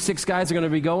well. So these 6 guys are going to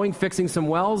be going, fixing some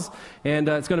wells, and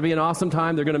it's going to be an awesome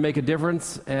time. They're going to make a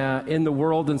difference in the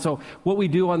world. And so what we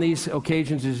do on these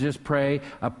occasions is just pray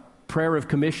a prayer of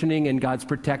commissioning and God's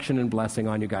protection and blessing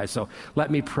on you guys. So let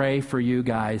me pray for you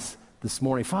guys this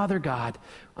morning. Father God,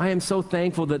 I am so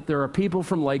thankful that there are people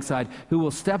from Lakeside who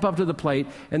will step up to the plate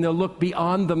and they'll look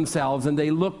beyond themselves and they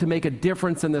look to make a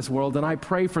difference in this world. And I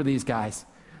pray for these guys.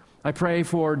 I pray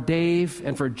for Dave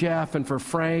and for Jeff and for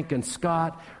Frank and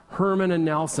Scott, Herman and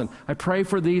Nelson. I pray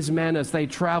for these men as they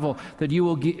travel, that you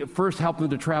will first help them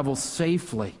to travel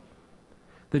safely,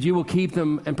 that you will keep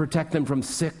them and protect them from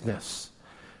sickness,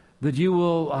 that you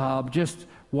will just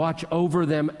watch over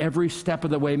them every step of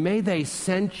the way. May they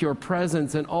sense your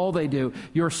presence in all they do,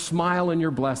 your smile and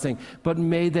your blessing, but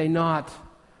may they not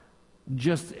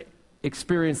just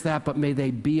experience that, but may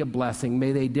they be a blessing.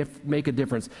 May they make a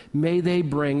difference. May they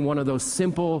bring one of those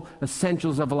simple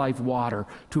essentials of life, water,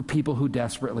 to people who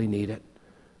desperately need it.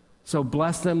 So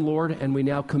bless them, Lord, and we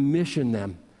now commission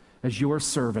them as your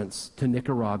servants to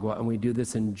Nicaragua, and we do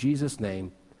this in Jesus'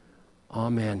 name.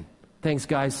 Amen. Thanks,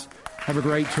 guys. Have a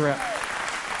great trip.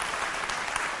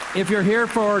 If you're here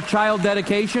for child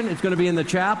dedication, it's going to be in the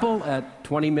chapel at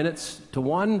 20 minutes to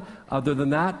 1. Other than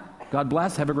that, God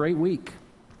bless. Have a great week.